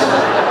your ass.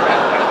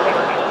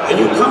 And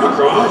you come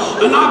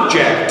across an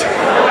object.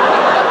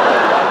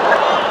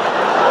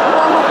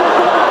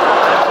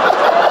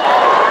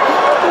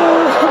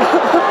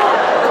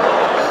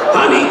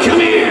 Honey, come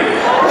here.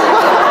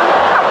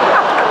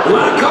 You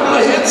want a couple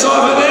of hits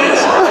off of this?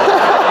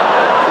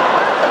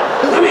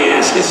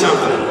 ask you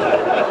something.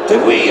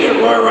 Did we eat at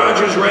Roy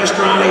Rogers'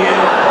 restaurant again?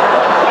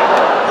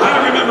 I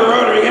don't remember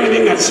ordering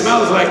anything that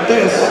smells like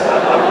this.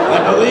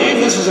 I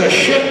believe this is a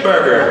shit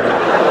burger.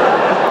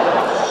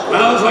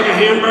 Smells like a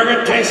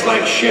hamburger, tastes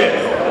like shit.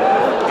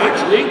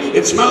 Actually,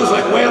 it smells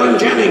like Waylon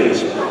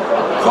Jennings.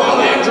 Call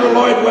Andrew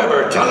Lloyd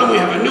Webber. Tell him we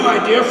have a new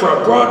idea for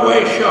a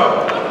Broadway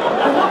show.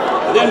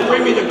 And then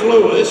bring me the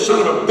glue. This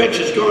son of a bitch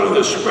is going in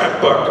the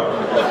scrapbook.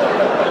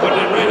 Putting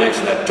it right next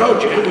to that toe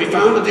jam we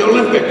found at the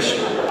Olympics.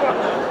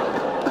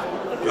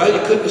 Well,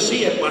 you couldn't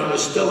see it when it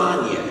was still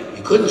on you.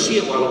 You couldn't see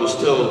it while it was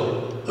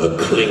still a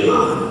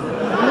Klingon.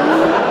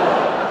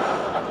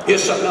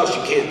 Here's something else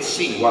you can't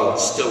see while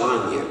it's still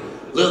on you.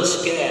 Little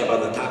scab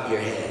on the top of your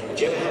head. Did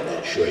you ever have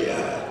that? Sure you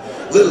have.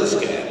 Little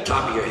scab,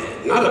 top of your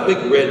head. Not a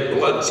big red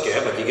blood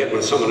scab like you get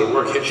when someone at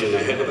work hits you in the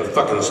head with a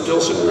fucking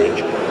Stilson wrench.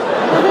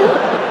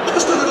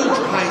 Just a little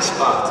dry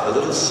spot, a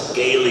little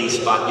scaly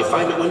spot. You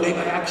find it one day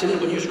by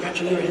accident when you're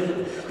scratching your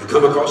head. You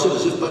come across it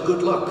as if by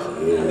good luck.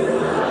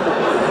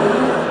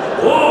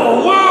 Whoa,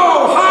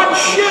 whoa, hot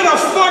shit, a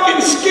fucking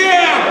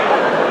scab!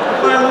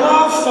 I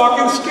love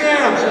fucking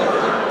scabs.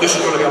 This is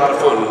gonna be a lot of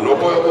fun. Oh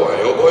boy, oh boy,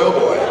 oh boy, oh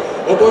boy.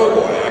 Oh boy, oh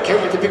boy, I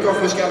can't wait to pick off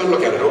my scab and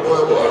look at it. Oh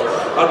boy, oh boy.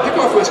 I'll pick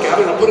off my scab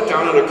and I'll put it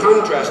down on a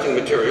contrasting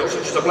material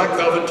such as a black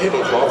velvet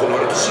tablecloth in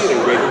order to see it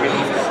in greater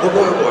relief. Oh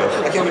boy, oh boy,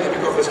 I can't wait to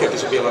pick off my scab.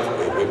 This will be a lot of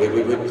fun. Wait.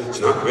 It's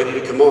not ready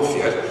to come off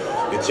yet.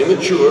 It's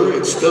immature,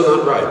 it's still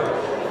not ripe.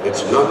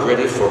 It's not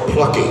ready for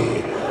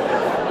plucking.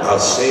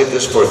 I'll save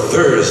this for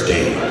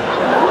Thursday.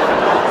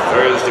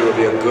 Thursday will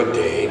be a good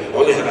day.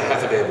 Only have a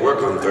half a day of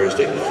work on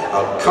Thursday.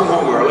 I'll come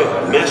home early,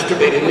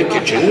 masturbate in the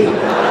kitchen,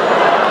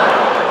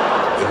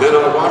 and then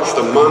I'll watch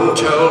the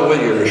Montel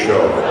Williams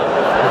show.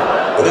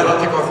 And then I'll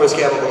pick off my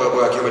scab. Oh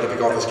boy, I can't wait to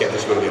pick off my scab.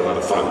 This is going to be a lot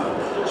of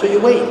fun. So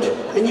you wait,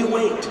 and you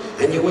wait,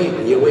 and you wait,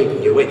 and you wait,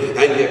 and you wait,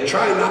 and you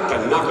try not to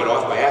knock it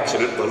off by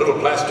accident with a little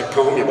plastic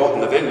comb you bought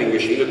in the vending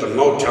machine at the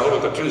motel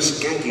with the two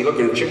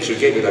skanky-looking chicks who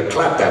gave you the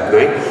clap that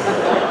night.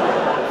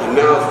 And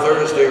now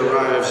Thursday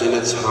arrives and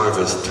it's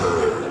harvest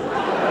time.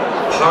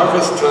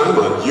 Harvest time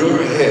on your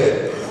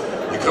head.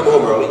 You come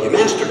home early, you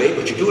masturbate,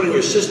 but you do it in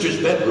your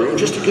sister's bedroom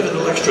just to give it a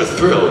little extra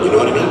thrill, you know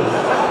what I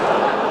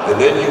mean?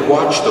 And then you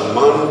watch the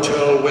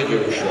Montel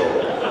Williams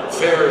show.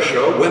 Fair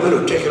show, women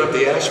who take it up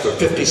the ass for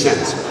 50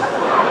 cents.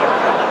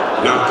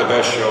 Not the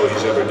best show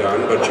he's ever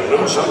done, but you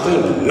know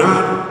something?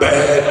 Not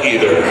bad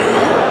either.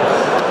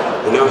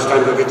 And now it's time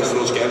to go get this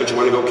little scab, but you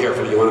want to go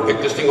carefully. You want to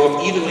pick this thing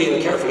off evenly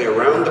and carefully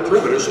around the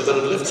perimeter so that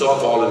it lifts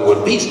off all in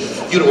one piece.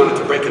 You don't want it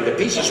to break into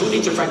pieces. Who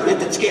needs a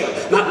fragmented scale?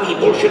 Not me,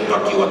 bullshit.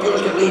 Fuck you up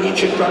yours, get lady,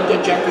 chick, drop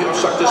dead, jack me off,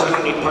 suck this. I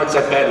don't need parts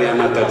that badly. I'm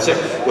not that sick.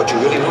 What you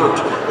really want,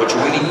 what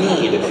you really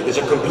need is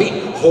a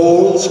complete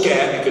whole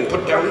scab you can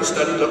put down and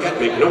study, look at,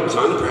 make notes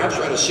on, perhaps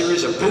write a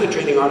series of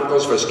penetrating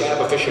articles for Scab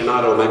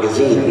Aficionado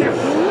magazine.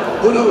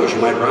 Who knows, you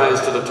might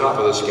rise to the top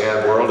of the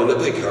scab world in a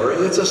big hurry.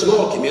 It's a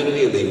small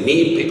community and they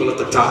need people at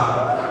the top.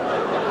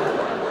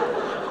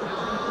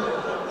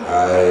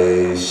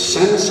 I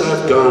sense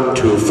I've gone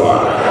too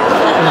far.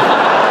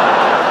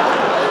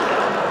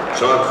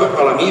 So I'll quit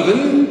while I'm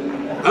even,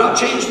 and I'll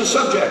change the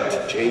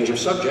subject. Change of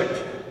subject.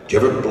 Do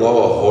you ever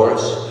blow a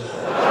horse?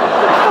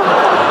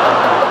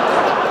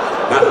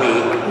 Not me,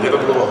 never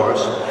blew a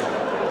horse.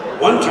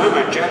 One time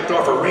I jacked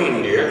off a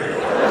reindeer.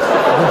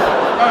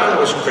 Well, it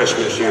was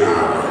Christmas, you know.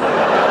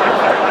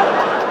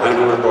 And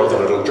we were both a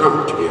little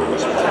drunk, to be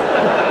honest with you.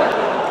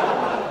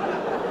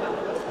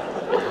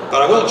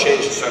 But I will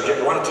change the subject.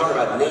 I want to talk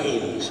about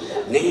names.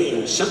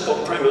 Names, simple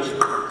premise,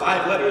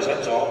 5 letters,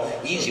 that's all.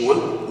 Easy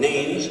one,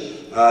 names.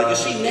 You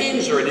see,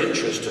 names are an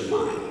interest of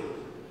mine.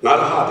 Not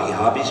a hobby.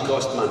 Hobbies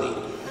cost money.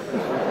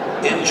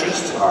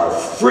 Interests are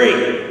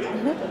free.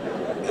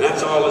 And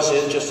that's all this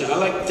is. Just I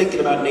like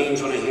thinking about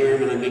names when I hear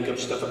them and I make up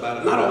stuff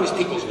about it. Not always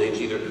people's names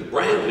either.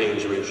 Brand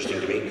names are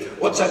interesting to me.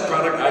 What's that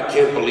product? I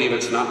can't believe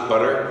it's not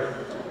butter.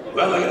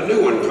 Well, I got a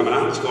new one coming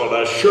out. It's called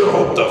I Sure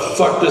Hope the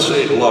Fuck This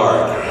Ain't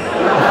Lard.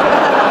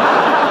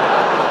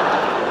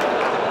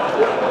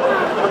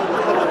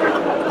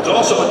 There's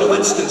also a new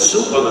instant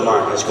soup on the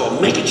market. It's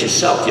called Make It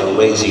Yourself, you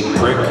lazy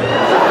prick.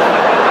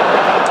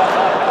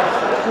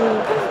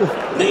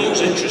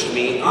 Names interest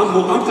me.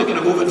 I'm thinking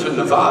of moving to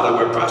Nevada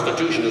where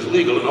prostitution is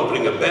legal and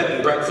opening a bed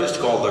and breakfast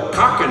called the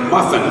Cock and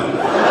Muffin.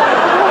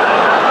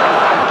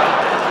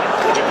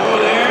 Would you go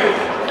there?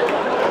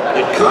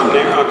 You'd come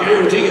there, I'll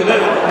guarantee you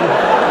that.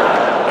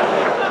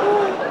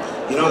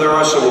 You know, there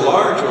are some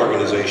large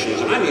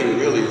organizations, and I mean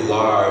really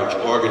large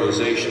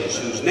organizations,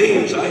 whose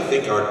names I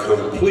think are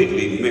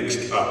completely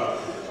mixed up.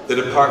 The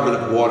Department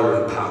of Water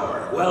and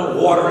Power. Well,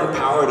 water and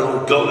power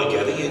don't go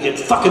together. You get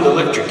fucking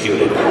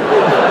electrocuted.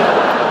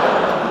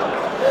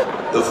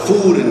 The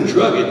Food and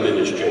Drug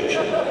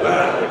Administration.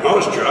 Well,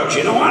 most drugs,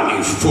 you don't want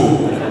any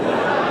food.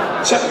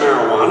 Except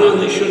marijuana,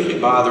 and they shouldn't be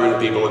bothering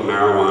people with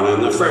marijuana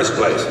in the first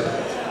place.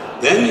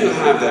 Then you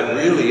have that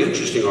really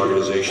interesting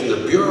organization,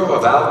 the Bureau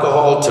of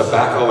Alcohol,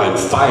 Tobacco, and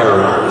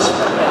Firearms.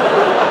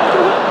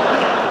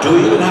 Do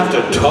we even have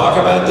to talk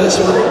about this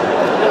one?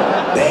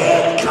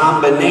 Bad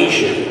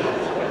combination.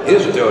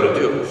 Here's what they ought to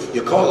do.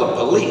 You call the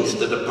police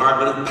the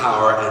Department of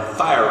Power and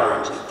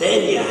Firearms.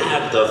 Then you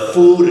have the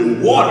Food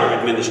and Water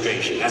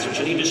Administration. That's what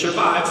you need to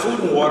survive. Food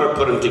and water,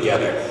 put them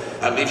together.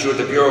 That leaves you at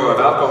the Bureau of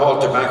Alcohol,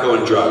 Tobacco,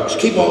 and Drugs.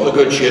 Keep all the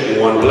good shit in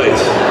one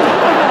place.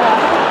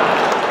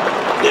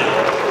 Now,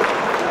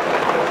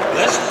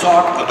 let's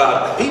talk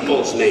about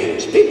people's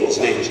names. People's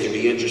names can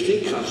be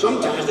interesting because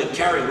sometimes they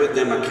carry with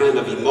them a kind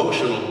of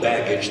emotional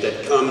baggage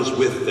that comes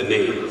with the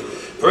name.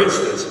 For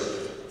instance,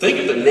 think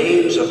of the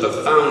names of the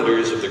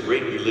founders of the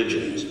great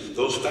religions.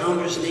 Those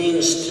founders'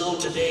 names still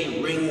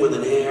today ring with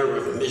an air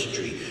of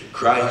mystery.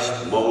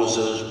 Christ,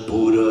 Moses,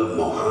 Buddha,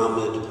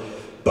 Mohammed.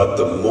 But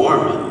the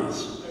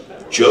Mormons,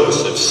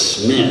 Joseph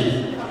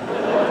Smith,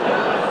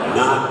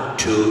 not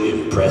too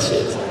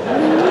impressive.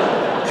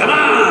 Come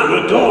on,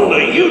 we're going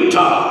to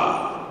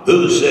Utah.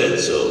 Who said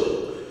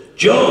so?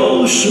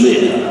 Joe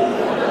Smith.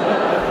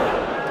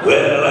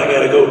 Well, I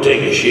gotta go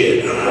take a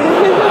shit.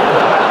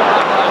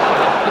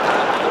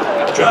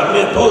 Drop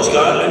me a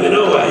postcard, let me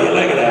know how you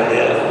like it out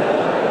there.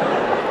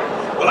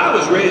 Well, I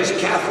was raised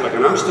Catholic,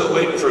 and I'm still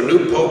waiting for a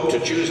new pope to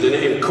choose the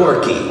name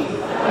Corky.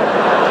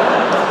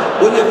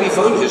 Wouldn't that be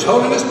fun? His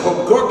Holiness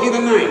Pope Corky the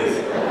Ninth.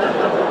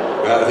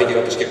 Well, I think you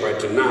have to skip right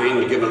to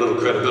 9 to give him a little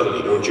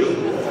credibility, don't you?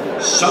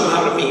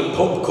 Somehow to me,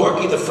 Pope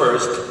Corky the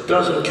First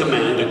doesn't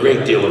command a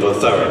great deal of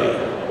authority.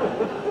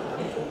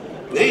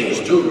 Names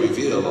do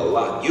reveal a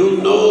lot. You'll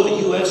know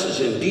the U.S. is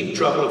in deep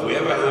trouble if we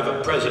ever have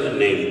a president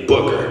named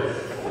Booger.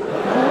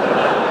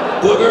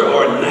 Booger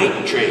or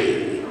Night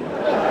Train.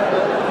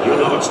 You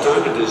know it's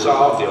time to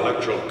dissolve the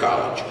Electoral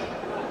College.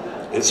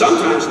 And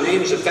sometimes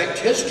names affect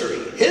history.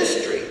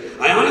 History.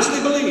 I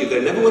honestly believe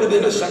there never would have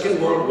been a Second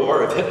World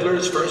War if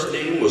Hitler's first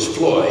name was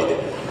Floyd.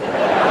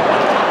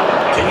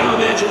 Can you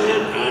imagine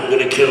that? I'm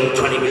going to kill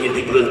 20 million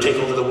people and take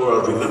over the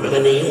world. Remember the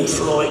name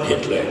Floyd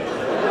Hitler?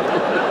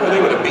 Well,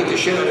 they would have beat the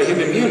shit out of him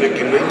in Munich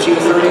in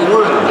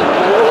 1931.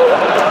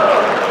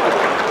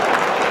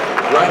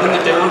 Right in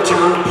the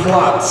downtown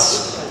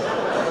plots.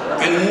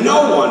 And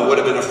no one would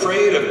have been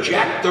afraid of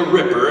Jack the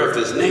Ripper if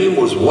his name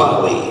was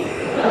Wally.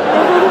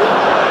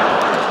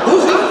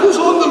 Who's that? Who's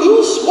on the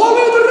loose?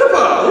 Wally the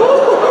Ripper!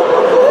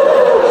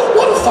 Ooh,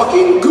 what a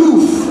fucking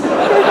goof!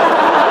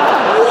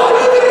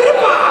 Wally the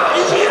Ripper!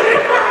 He's a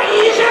ripper!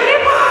 He's a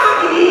ripper!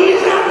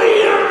 He's a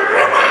ripper!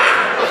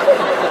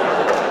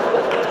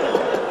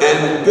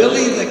 And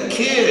Billy the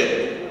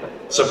Kid.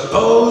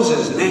 Suppose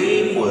his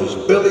name was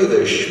Billy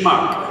the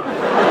Schmuck.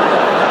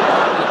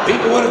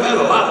 People would have been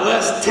a lot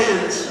less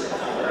tense.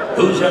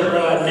 Who's that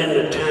riding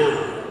into town?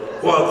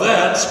 Well,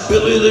 that's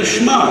Billy the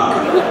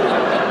Schmuck.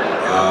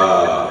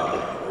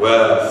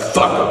 Well,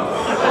 fuck him.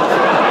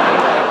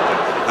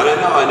 And I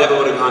know I never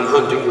would have gone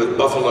hunting with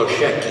Buffalo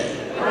Shecky.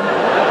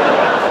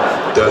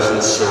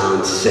 Doesn't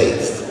sound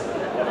safe.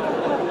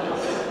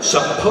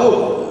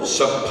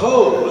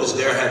 Suppose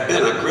there had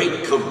been a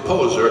great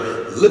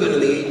composer living in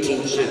the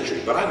 18th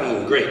century, but I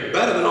mean great,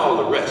 better than all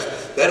the rest.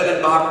 Better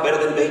than Bach, better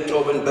than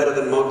Beethoven, better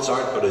than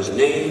Mozart, but his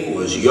name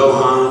was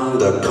Johann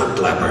the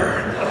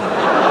Cuttlapper.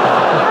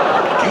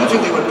 Do you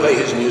think they would play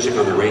his music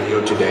on the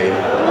radio today?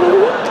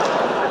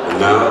 And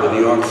now the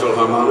New York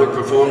Philharmonic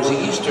performs the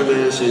Easter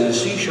Mass in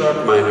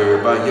C-sharp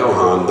minor by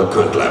Johann the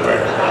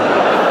Cuttlapper.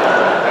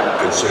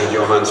 Considered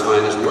Johann's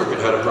finest work, it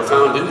had a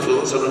profound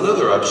influence on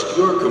another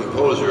obscure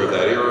composer of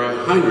that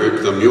era,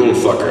 Heinrich the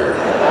Mulefucker.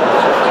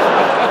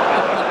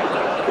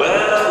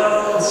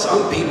 Well,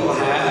 some people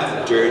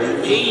have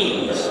dirty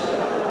names.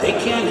 They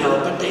can't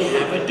help it, they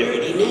have a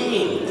dirty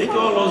name. Think of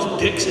all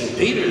those Dicks and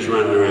Peters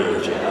running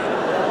around you.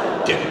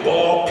 Dick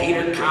Ball,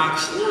 Peter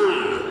Cox, nah.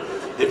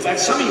 In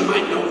fact, some of you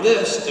might know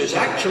this. There's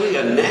actually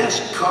a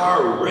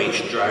NASCAR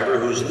race driver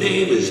whose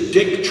name is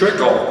Dick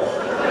Trickle.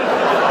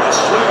 I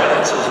swear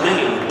that's his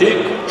name,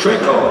 Dick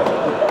Trickle.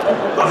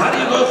 Well, how do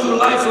you go through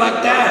life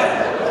like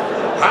that?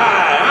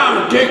 Hi,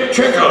 I'm Dick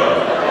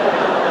Trickle.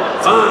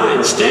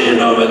 Fine,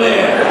 stand over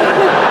there.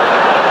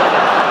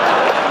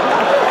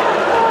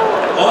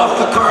 Off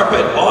the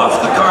carpet,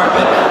 off the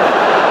carpet.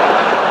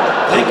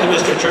 Thank you,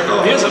 Mr.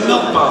 Trickle. Here's a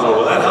milk bottle.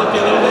 Will that help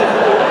you a little bit?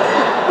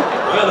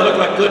 Well, they look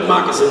like good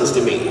moccasins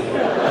to me.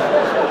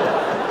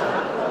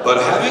 But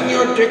having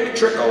your Dick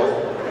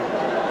Trickle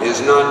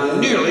is not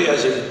nearly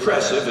as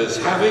impressive as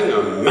having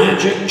a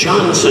Magic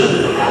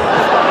Johnson.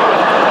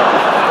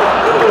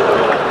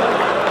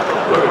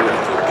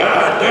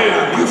 God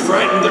damn, you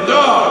frightened the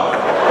dog.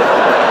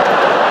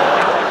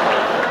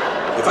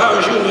 If I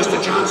was you, Mr.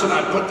 Johnson,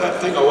 I'd put that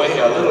thing away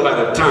a little at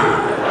a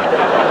time.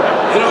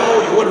 You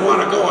know, you wouldn't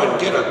want to go and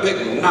get a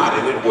big knot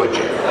in it, would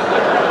you?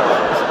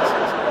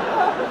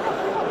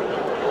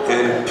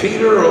 And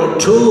Peter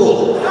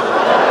O'Toole.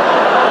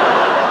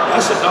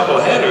 That's a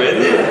double-header,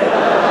 isn't it?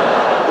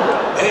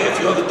 Hey, if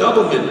you're the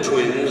Doublemint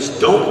twins,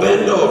 don't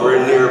bend over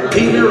near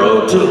Peter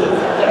O'Toole.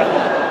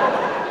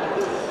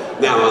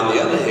 Now, on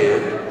the other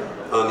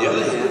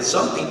hand,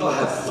 some people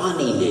have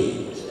funny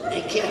names.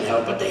 They can't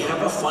help it, they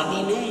have a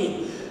funny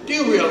name. Do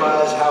you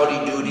realize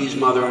Howdy Doody's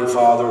mother and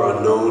father are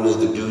known as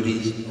the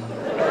Doodys?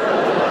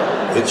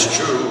 It's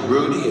true,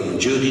 Rudy and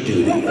Judy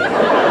Doody.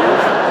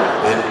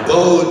 And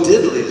Bo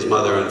Diddley's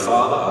mother and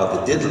father are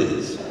the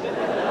Diddleys.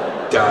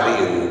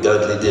 Dottie and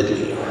Dudley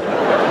Diddley.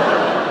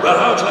 Well,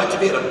 how would you like to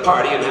be at a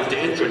party and have to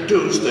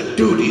introduce the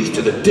Dudies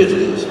to the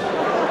Diddleys?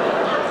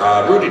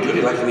 Rudy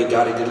Doody, like to meet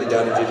Dottie Diddley,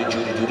 Dottie Diddley,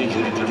 Judy Doody,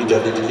 Judy Doody,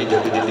 Dudley Diddley,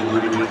 Dudley Diddley,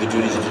 Rudy Doody, the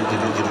Dudies,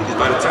 Diddley.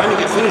 By the time you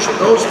get finished with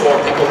those four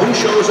people, who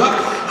shows up?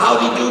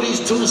 Howdy Doody's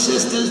two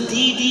sisters,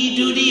 Dee Dee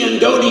Doody and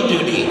Dodie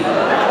Doody.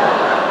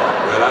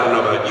 Well, I don't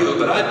know about you,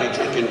 but I'd be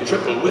drinking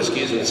triple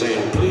whiskeys and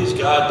saying, please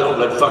God, don't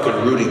let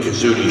fucking Rudy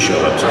Kazootie show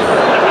up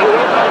tonight.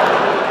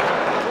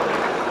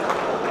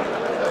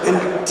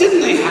 And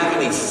didn't they have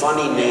any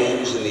funny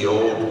names in the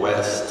Old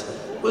West?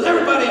 Was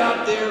everybody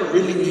out there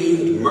really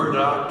named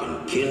Murdoch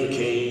and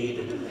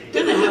Kincaid?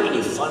 Didn't they have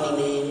any funny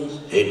names?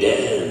 Hey,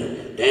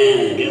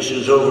 Dan, guess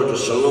who's over at the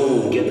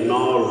saloon getting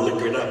all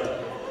liquored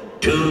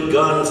up?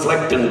 Two-Gun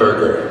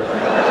Flechtenberger.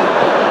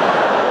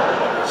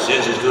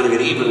 Says he's gonna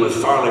get even with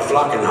Farley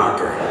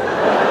Flockenhocker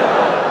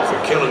for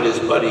killing his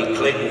buddy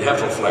Clayton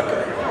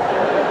Heffelflecker.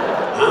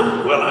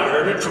 Huh? Well, I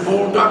heard it from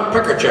old Doc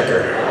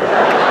Peckerchecker.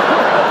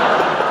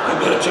 You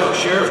better tell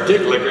Sheriff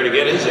Dicklicker to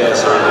get his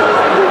ass on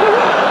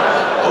there.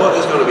 Oh,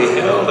 there's gonna be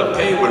hell to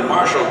pay when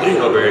Marshall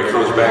Dingleberry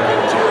comes back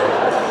in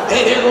town.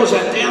 Hey, there goes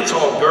that dance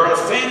hall girl,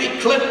 Fanny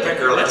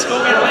Clippicker. Let's go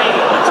get laid.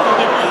 Let's go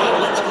get laid.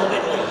 Let's go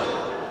get laid.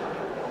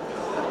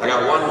 I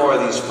got one more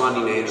of these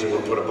funny names and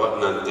we'll put a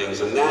button on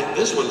things. And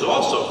this one's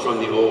also from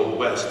the Old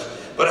West,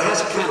 but it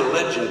has a kind of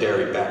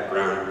legendary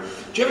background.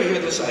 Did you ever hear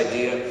this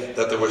idea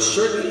that there were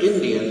certain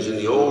Indians in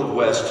the Old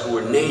West who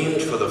were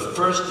named for the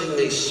first thing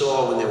they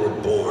saw when they were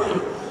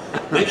born?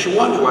 Makes you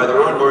wonder why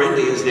there aren't more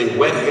Indians named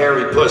Wet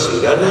Hairy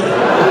Pussy, doesn't it?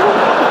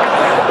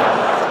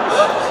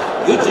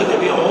 You'd think there'd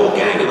be a whole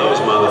gang of those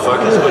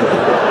motherfuckers, wouldn't you?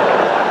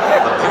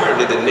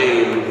 Apparently the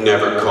name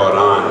never caught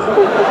on.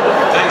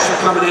 Thanks for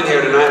coming in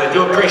here tonight. I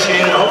do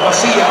appreciate it. I hope I'll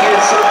see you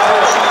again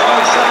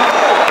sometime.